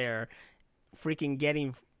out there freaking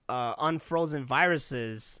getting unfrozen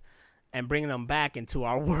viruses and bringing them back into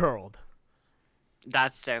our world.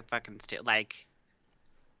 That's so fucking stupid. Like,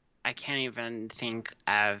 I can't even think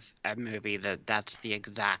of a movie that's the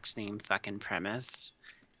exact same fucking premise,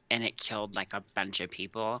 and it killed like a bunch of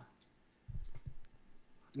people.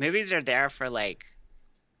 Movies are there for like,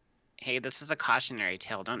 hey, this is a cautionary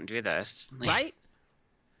tale. Don't do this. Right?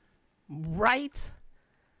 Right?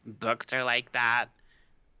 Books are like that.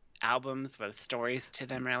 Albums with stories to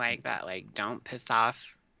them are like that. Like, don't piss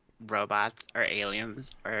off robots or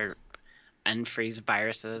aliens or unfreeze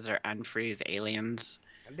viruses or unfreeze aliens.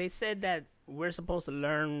 They said that we're supposed to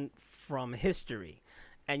learn from history.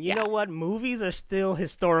 And you know what? Movies are still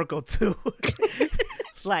historical too.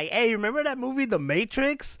 It's like, hey, remember that movie, The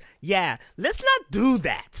Matrix? Yeah, let's not do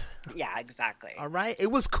that. Yeah, exactly. All right?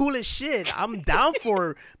 It was cool as shit. I'm down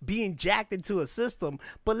for being jacked into a system,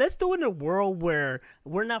 but let's do it in a world where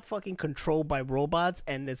we're not fucking controlled by robots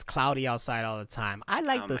and it's cloudy outside all the time. I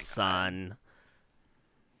like the sun.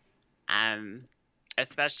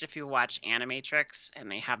 Especially if you watch Animatrix and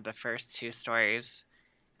they have the first two stories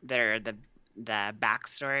that are the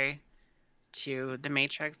backstory to the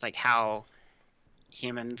Matrix, like how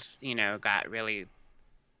humans, got really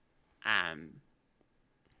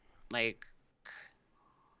like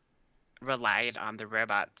relied on the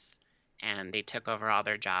robots and they took over all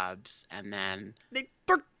their jobs and then they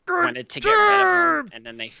wanted to get rid of them and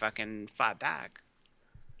then they fucking fought back.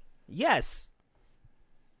 Yes.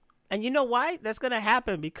 And you know why? That's going to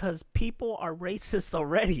happen because people are racist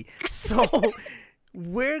already. So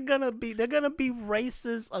they're going to be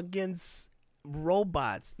racist against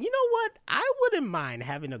robots. You know what? I wouldn't mind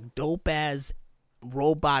having a dope ass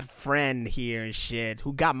robot friend here and shit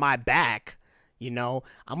who got my back. I'm going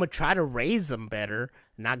to try to raise them better,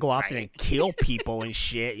 not go out there and kill people and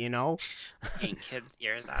shit, And kids'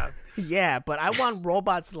 ears out. Yeah, but I want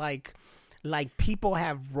robots like people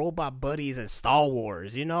have robot buddies in Star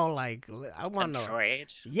Wars, like I want a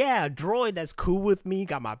droid. Yeah, a droid that's cool with me,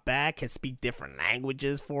 got my back, can speak different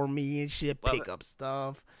languages for me and shit, pick up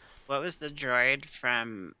stuff. What was the droid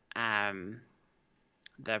from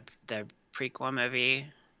the prequel movie?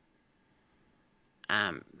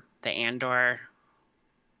 The Andor.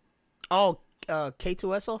 Oh,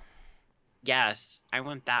 K2SO. Yes, I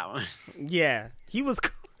want that one. Yeah, he was.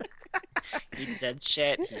 He did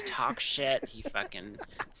shit. He talked shit. He fucking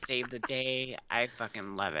saved the day. I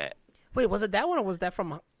fucking love it. Wait, was it that one or was that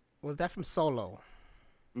from Solo?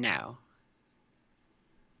 No.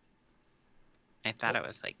 I thought it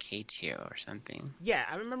was like K2 or something. Yeah,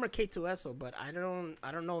 I remember K2SO, but I don't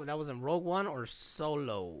know if that was in Rogue One or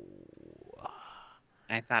Solo.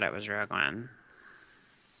 I thought it was Rogue One.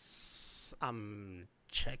 I'm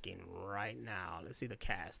checking right now. Let's see the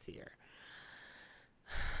cast here.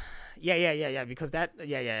 Yeah. Because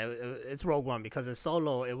it's Rogue One. Because in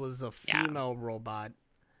Solo, it was a female robot,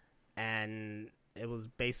 and it was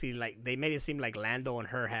basically like they made it seem like Lando and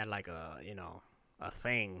her had like a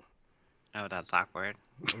thing. Oh, that's awkward.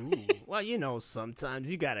 Ooh, well, sometimes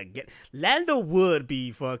you gotta get. Lando would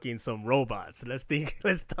be fucking some robots. Let's think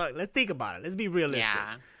about it. Let's be realistic.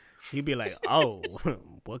 Yeah. He'd be like, "Oh,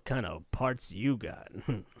 what kind of parts you got?"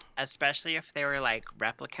 Especially if they were like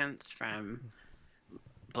replicants from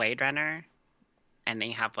Blade Runner, and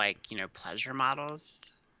they have like pleasure models.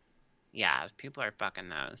 Yeah, people are fucking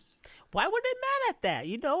those. Why were they mad at that?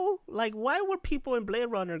 Like why were people in Blade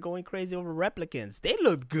Runner going crazy over replicants? They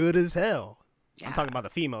looked good as hell. Yeah. I'm talking about the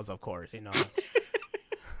females, of course.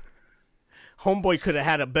 Homeboy could have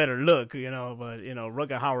had a better look, but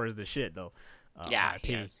Rutger Hauer is the shit though. Yeah,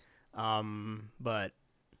 yes. But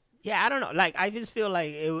yeah, I don't know. Like I just feel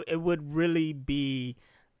like it would really be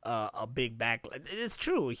a big backlash. It's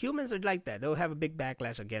true. Humans are like that. They'll have a big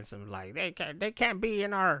backlash against them. Like they can't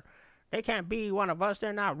be one of us.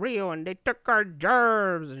 They're not real, and they took our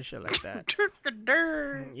germs and shit like that. Took the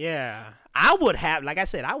germs. Yeah, I would have. Like I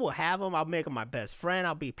said, I will have him. I'll make him my best friend.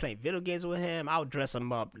 I'll be playing video games with him. I'll dress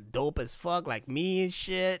him up dope as fuck, like me and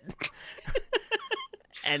shit.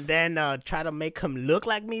 And then try to make him look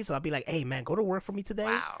like me. So I'll be like, "Hey man, go to work for me today."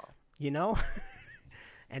 Wow.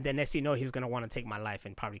 And then next thing you know, he's gonna want to take my life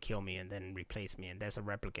and probably kill me and then replace me. And that's a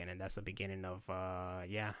replicant, and that's the beginning of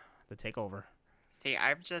the takeover. See,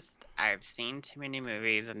 I've seen too many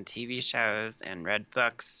movies and TV shows and read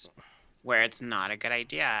books where it's not a good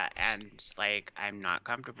idea, and like I'm not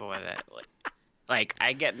comfortable with it. Like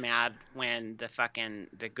I get mad when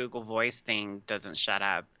the Google Voice thing doesn't shut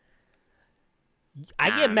up.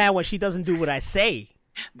 I get mad when she doesn't do what I say.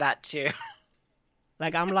 That too.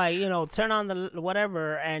 Like I'm like, turn on the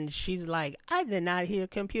whatever, and she's like, I did not hear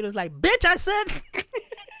computers. Like, bitch, I said.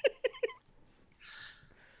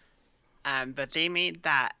 But they made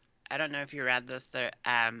that. I don't know if you read this.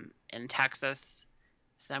 In Texas,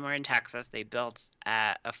 somewhere in Texas, they built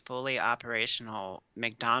a fully operational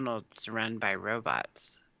McDonald's run by robots.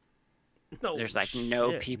 No, there's like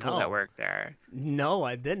no people that work there. No,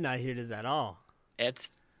 I did not hear this at all. It's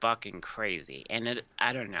fucking crazy, and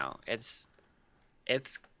I don't know. It's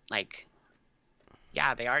like,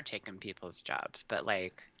 yeah, they are taking people's jobs, but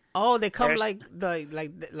like. Oh, they come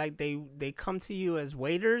they come to you as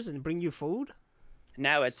waiters and bring you food?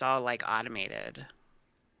 No, it's all like automated.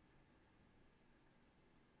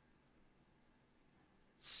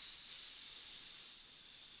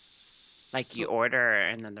 Like you order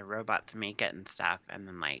and then the robots make it and stuff, and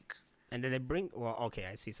then like. And then they bring. Well, okay,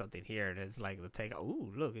 I see something here. It's like the take.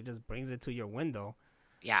 Ooh, look! It just brings it to your window.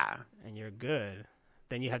 Yeah. And you're good.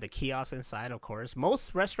 Then you have the kiosk inside, of course.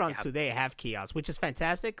 Most restaurants today have kiosks, which is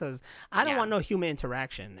fantastic because I don't want no human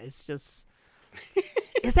interaction. It's just,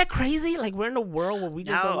 is that crazy? Like we're in a world where we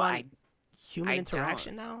just don't want human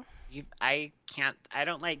interaction now. I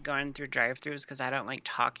don't like going through drive-thrus because I don't like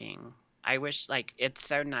talking. I wish it's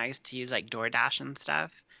so nice to use like DoorDash and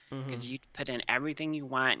stuff because you put in everything you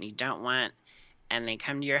want and you don't want, and they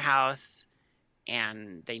come to your house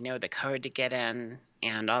and they know the code to get in,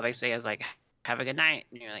 and all they say is like, have a good night,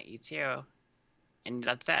 and you're like, you too, and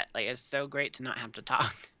that's it. Like, it's so great to not have to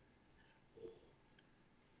talk.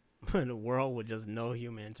 In a world with just no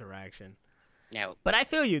human interaction. No. But I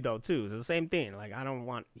feel you though too. It's the same thing. Like I don't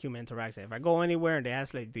want human interaction. If I go anywhere and they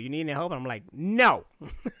ask like, "Do you need any help?" I'm like, "No."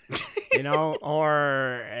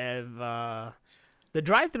 Or if the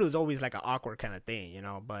drive-through is always like an awkward kind of thing,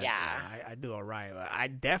 But yeah, I do all right. I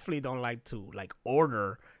definitely don't like to like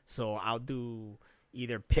order, so I'll do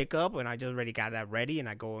either pick up and I just already got that ready and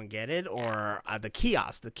I go and get it, or the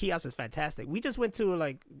kiosk. The kiosk is fantastic. We just went to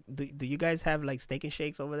like, do you guys have like Steak and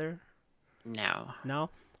Shakes over there? No.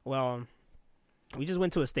 Well, we just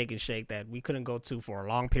went to a Steak and Shake that we couldn't go to for a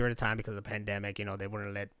long period of time because of the pandemic. They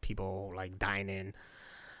wouldn't let people like dine in.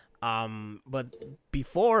 But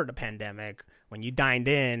before the pandemic, when you dined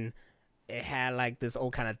in, it had like this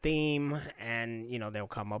old kind of theme, and you know they'll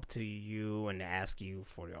come up to you and ask you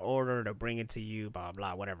for your order to bring it to you, blah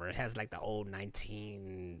blah, whatever. It has like the old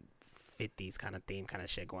 1950s kind of theme, kind of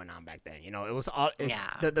shit going on back then. You know, it was all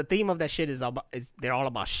the theme of that shit is they're all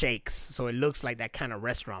about shakes, so it looks like that kind of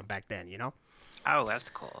restaurant back then. You know. Oh, that's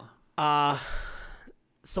cool.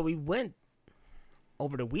 So we went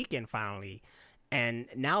over the weekend finally. And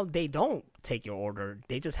now they don't take your order.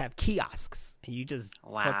 They just have kiosks. And you just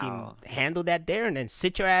fucking handle that there and then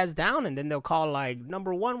sit your ass down. And then they'll call like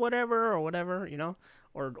number 1 whatever or whatever, you know.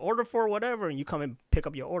 Or order for whatever. And you come and pick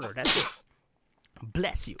up your order. That's it.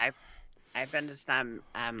 Bless you. I've been to some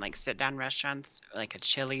like sit-down restaurants, like a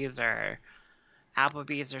Chili's or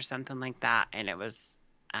Applebee's or something like that. And it was,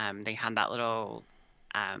 they had that little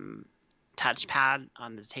touchpad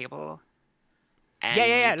on the table. And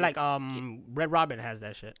yeah. Like Red Robin has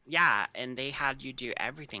that shit. Yeah, and they had you do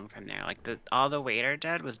everything from there. Like all the waiter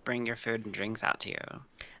did was bring your food and drinks out to you.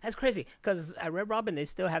 That's crazy, because at Red Robin they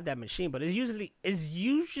still have that machine, but it's usually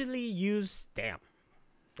used. Damn,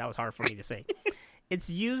 that was hard for me to say.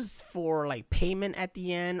 It's used for like payment at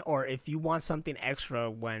the end, or if you want something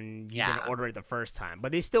extra when you didn't order it the first time.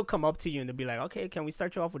 But they still come up to you and they'll be like, "Okay, can we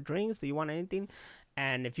start you off with drinks? Do you want anything?"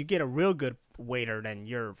 And if you get a real good waiter, then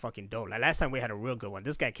you're fucking dope. Like last time we had a real good one.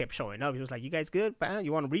 This guy kept showing up. He was like, "You guys good?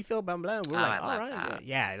 You want a refill?" Blah blah. We're like, "All right."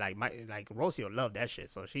 Yeah, like Rocio loved that shit,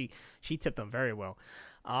 so she tipped them very well.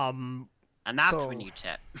 And that's when you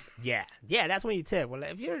tip. Yeah, that's when you tip. Well,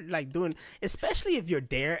 if you're like doing, especially if you're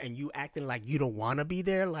there and you acting like you don't want to be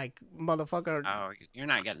there, like motherfucker. Oh, you're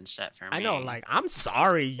not getting shit from me. I know, like I'm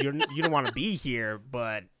sorry, you don't want to be here,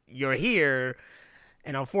 but you're here,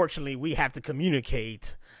 and unfortunately we have to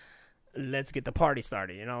communicate. Let's get the party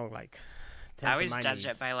started. You know, like. I always judge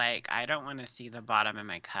it by like I don't want to see the bottom of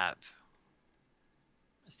my cup.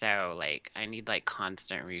 So like I need like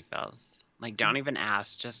constant refills. Like, don't even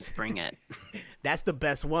ask, just bring it. That's the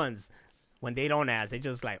best ones. When they don't ask, they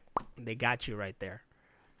just like, they got you right there.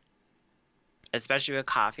 Especially with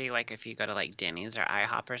coffee, like if you go to like Denny's or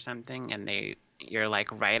IHOP or something and you're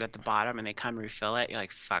like right at the bottom and they come refill it, you're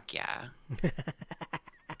like, fuck yeah.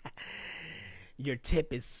 Your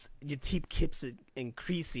tip keeps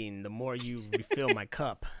increasing the more you refill my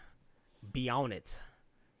cup. Be on it,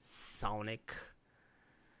 Sonic.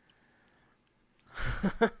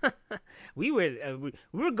 we were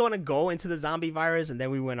gonna go into the zombie virus and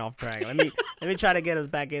then we went off track. Let me try to get us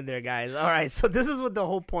back in there, guys. All right, so this is what the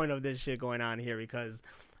whole point of this shit going on here, because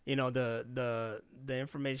you know the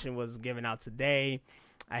information was given out today.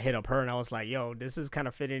 I hit up her and I was like, yo, this is kind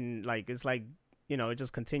of fitting, like it's like, you know,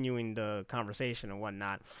 just continuing the conversation and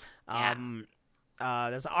whatnot.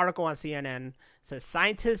 There's an article on CNN. It says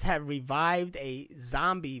scientists have revived a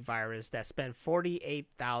zombie virus that spent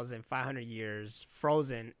 48,500 years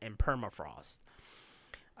frozen in permafrost.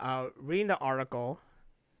 Reading the article,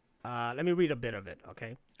 let me read a bit of it,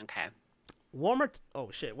 okay? Okay.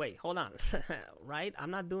 Oh, shit, wait, hold on. Right?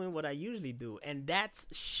 I'm not doing what I usually do, and that's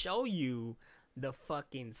show you the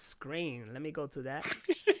fucking screen. Let me go to that.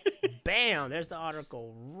 Bam! There's the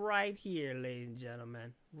article right here, ladies and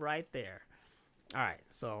gentlemen. Right there. All right,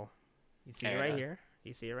 so you see it right here.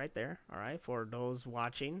 You see it right there. All right, for those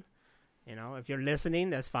watching, you know, if you're listening,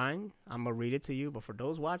 that's fine. I'm going to read it to you. But for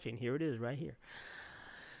those watching, here it is right here.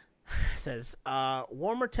 It says,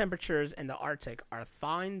 warmer temperatures in the Arctic are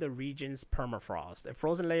thawing the region's permafrost, a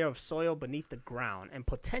frozen layer of soil beneath the ground, and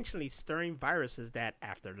potentially stirring viruses that,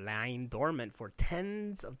 after lying dormant for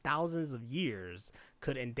tens of thousands of years,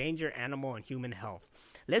 could endanger animal and human health.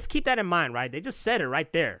 Let's keep that in mind, right? They just said it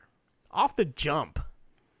right there. Off the jump.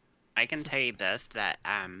 I can tell you this, that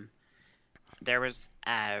there was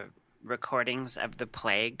recordings of the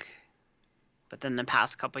plague within the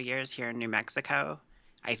past couple years here in New Mexico,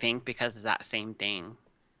 I think because of that same thing,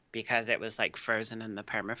 because it was like frozen in the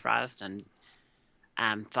permafrost and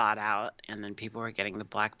thawed out, and then people were getting the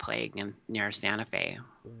Black Plague near Santa Fe.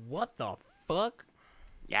 What the fuck?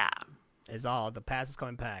 Yeah. It's all, the past is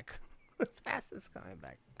coming back. The past is coming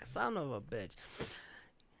back. Son of a bitch.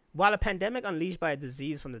 While a pandemic unleashed by a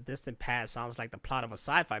disease from the distant past sounds like the plot of a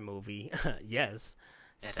sci-fi movie, yes,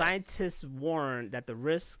 scientists warn that the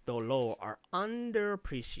risks, though low, are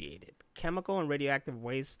underappreciated. Chemical and radioactive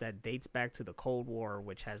waste that dates back to the Cold War,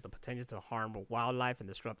 which has the potential to harm wildlife and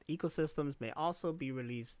disrupt ecosystems, may also be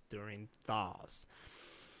released during thaws.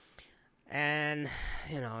 And,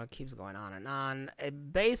 you know, it keeps going on and on.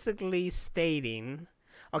 It basically stating...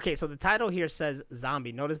 Okay, so the title here says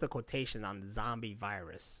zombie. Notice the quotation on the zombie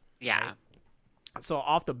virus. Yeah. Right? So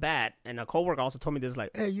off the bat, and a coworker also told me this,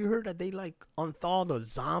 like, hey, you heard that they like unthawed a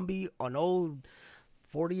zombie, an old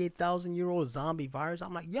 48,000-year-old zombie virus.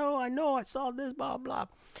 I'm like, yo, I know, I saw this, blah, blah.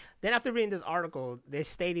 Then after reading this article, they're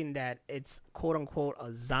stating that it's quote unquote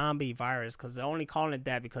a zombie virus because they're only calling it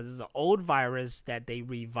that because it's an old virus that they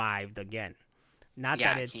revived again. Not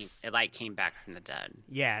Yeah, that it like came back from the dead.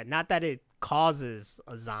 Yeah, not that it causes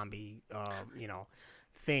a zombie,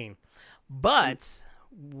 thing. But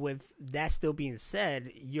with that still being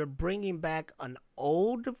said, you're bringing back an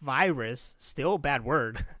old virus, still a bad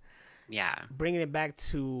word, Yeah. bringing it back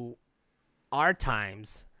to our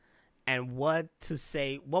times, and what's to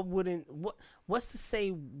say what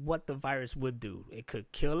the virus would do? It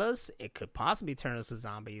could kill us, it could possibly turn us to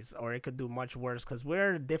zombies, or it could do much worse because we're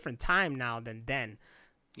at a different time now than then.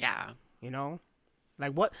 Yeah. You know?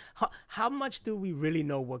 Like how much do we really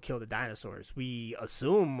know what killed the dinosaurs? We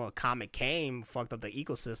assume a comet came, fucked up the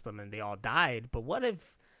ecosystem, and they all died. But what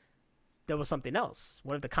if there was something else?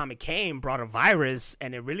 What if the comet came, brought a virus,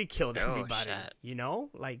 and it really killed everybody? Shit. You know?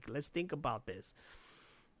 Like, let's think about this.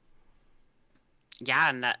 Yeah,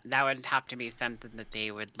 and that would have to be something that they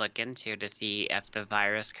would look into to see if the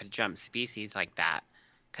virus could jump species like that.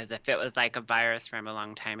 Because if it was like a virus from a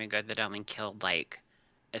long time ago that only killed like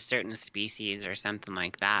a certain species or something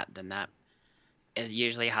like that, then that is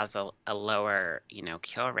usually has a lower,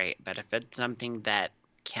 kill rate. But if it's something that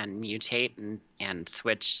can mutate and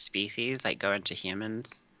switch species, like go into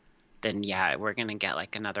humans, then yeah, we're gonna get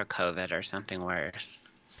like another COVID or something worse.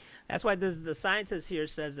 That's why the scientist here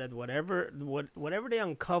says that whatever they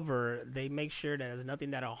uncover, they make sure that there's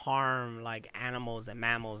nothing that'll harm like animals and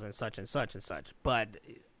mammals and such and such and such. But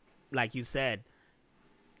like you said,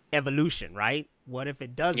 evolution, right? What if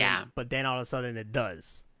it doesn't? Yeah. But then all of a sudden it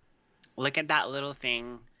does. Look at that little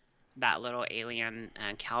thing, that little alien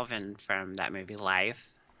Calvin from that movie Life.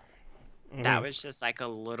 Mm-hmm. That was just like a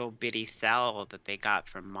little bitty cell that they got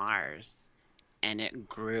from Mars, and it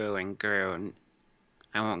grew and grew. And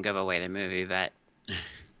I won't give away the movie, but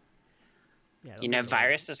yeah,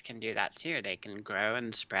 viruses can do that too. They can grow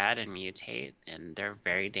and spread and mutate, and they're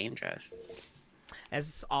very dangerous.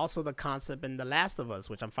 As also the concept in The Last of Us,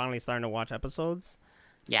 which I'm finally starting to watch episodes.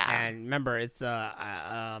 Yeah. And remember, it's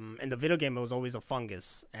in the video game it was always a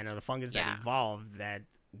fungus, and a fungus that evolved that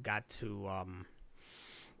got to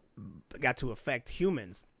affect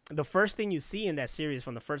humans. The first thing you see in that series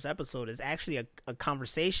from the first episode is actually a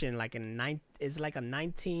conversation like it's like a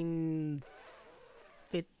 60s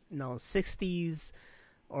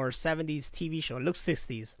or 70s TV show. It looks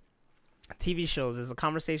 60s. TV shows is a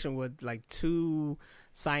conversation with like two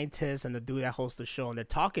scientists and the dude that hosts the show, and they're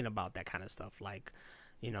talking about that kind of stuff, like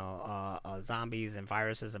zombies and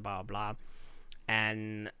viruses and blah blah.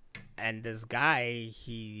 And this guy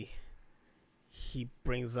he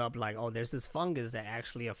brings up like, oh, there's this fungus that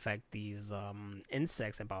actually affect these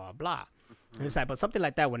insects and blah blah blah. And it's like, but something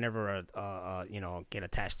like that would never get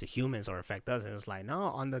attached to humans or affect us. And it's like, no,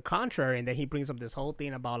 on the contrary. And then he brings up this whole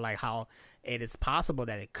thing about like how it is possible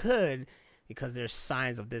that it could, because there's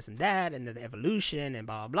signs of this and that and the evolution and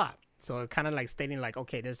blah blah blah. So it kind of like stating like,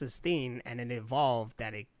 okay, there's this thing, and it evolved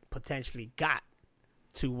that it potentially got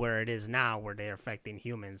to where it is now, where they're affecting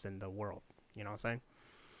humans in the world. You know what I'm saying?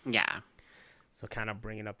 Yeah. So kind of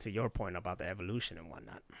bringing up to your point about the evolution and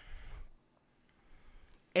whatnot.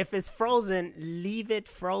 If it's frozen, leave it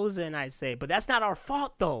frozen, I say. But that's not our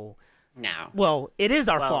fault, though. No. Well, it is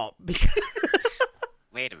our fault.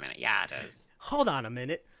 Wait a minute. Yeah, it is. Hold on a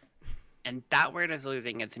minute. And that word is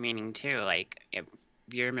losing its meaning, too. Like, if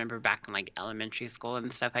you remember back in, like, elementary school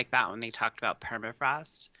and stuff like that, when they talked about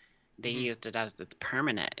permafrost, they used it as it's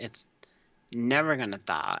permanent. It's never going to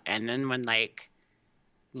thaw. And then when, like,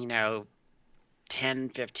 10,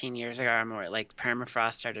 15 years ago or more, like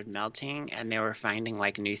permafrost started melting and they were finding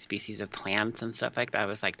like new species of plants and stuff like that. I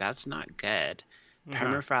was like, that's not good.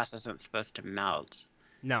 Permafrost isn't supposed to melt.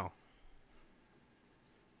 No.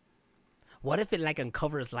 What if it like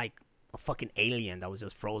uncovers like a fucking alien that was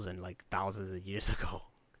just frozen like thousands of years ago?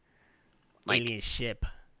 Like, alien ship.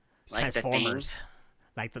 Like Transformers.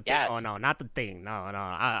 Like the thing. Yes. Oh no, not the thing. No.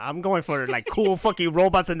 I'm going for like cool fucking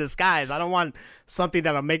robots in disguise. I don't want something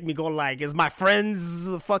that'll make me go like, is my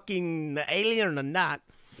friend's fucking alien or not?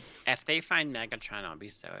 If they find Megatron, I'll be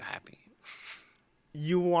so happy.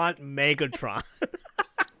 You want Megatron?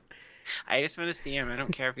 I just want to see him. I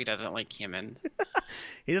don't care if he doesn't like humans.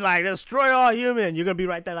 He's like, destroy all humans. You're gonna be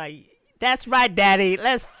right there like, that's right, Daddy.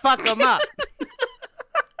 Let's fuck them up.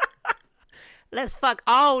 Let's fuck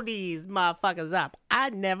all these motherfuckers up. I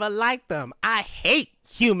never liked them. I hate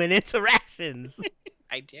human interactions.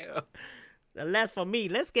 I do. Unless for me,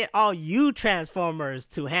 let's get all you Transformers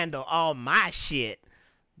to handle all my shit.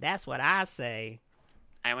 That's what I say.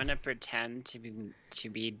 I want to pretend to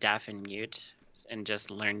be deaf and mute and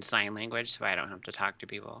just learn sign language so I don't have to talk to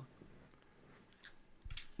people.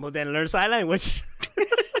 Well, then learn sign language.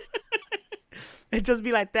 It just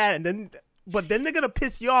be like that, and then, but then they're gonna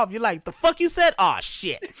piss you off. You're like, the fuck you said? Oh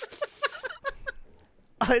shit!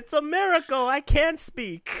 It's a miracle. I can't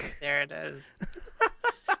speak. There it is.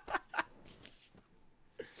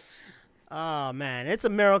 Oh man, it's a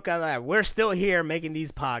miracle that we're still here making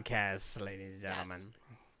these podcasts, ladies and gentlemen. Yes.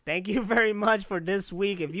 Thank you very much for this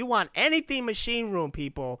week. If you want anything Machine Room,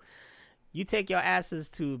 people, you take your asses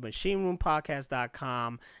to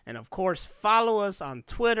machineroompodcast.com, and of course follow us on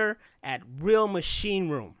Twitter at Real Machine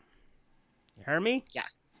Room. You heard me?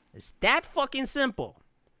 Yes. It's that fucking simple.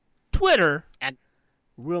 Twitter and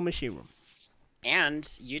Real Machine Room. And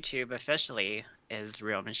YouTube officially is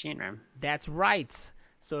Real Machine Room. That's right.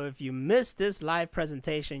 So if you missed this live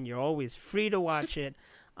presentation, you're always free to watch it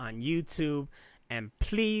on YouTube. And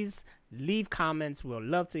please leave comments. We'll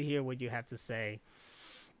love to hear what you have to say.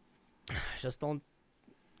 Just don't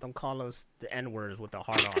call us the N-words with the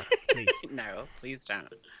hard R, please. No, please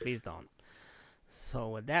don't. Please don't. So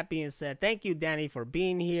with that being said, thank you, Danny, for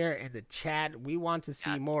being here in the chat. We want to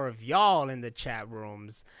see more of y'all in the chat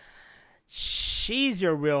rooms. She's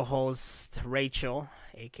your real host, Rachel,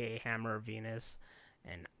 a.k.a. Hammer of Venus.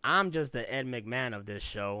 And I'm just the Ed McMahon of this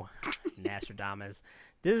show, Nostradamus.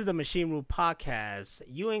 This is the Machine Room Podcast.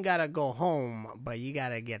 You ain't got to go home, but you got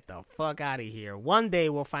to get the fuck out of here. One day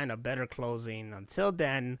we'll find a better closing. Until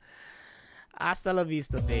then, hasta la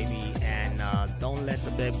vista, baby. And don't let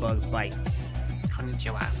the bed bugs bite.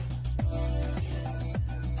 Konnichiwa.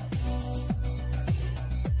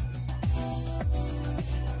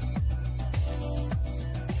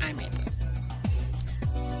 I made this.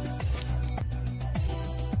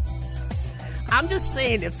 I'm just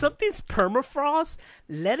saying, if something's permafrost,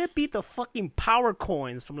 let it be the fucking power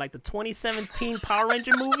coins from like the 2017 Power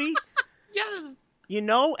Ranger movie. Yes. You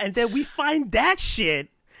know, and then we find that shit.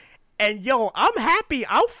 And yo, I'm happy.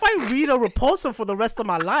 I'll fight Rita Repulsa for the rest of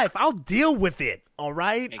my life. I'll deal with it. All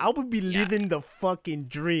right. I would be living the fucking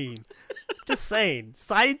dream. Just saying,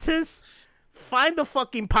 scientists, find the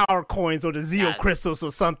fucking power coins or the Zeo crystals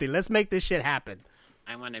or something. Let's make this shit happen.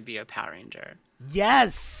 I want to be a Power Ranger.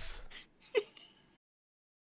 Yes.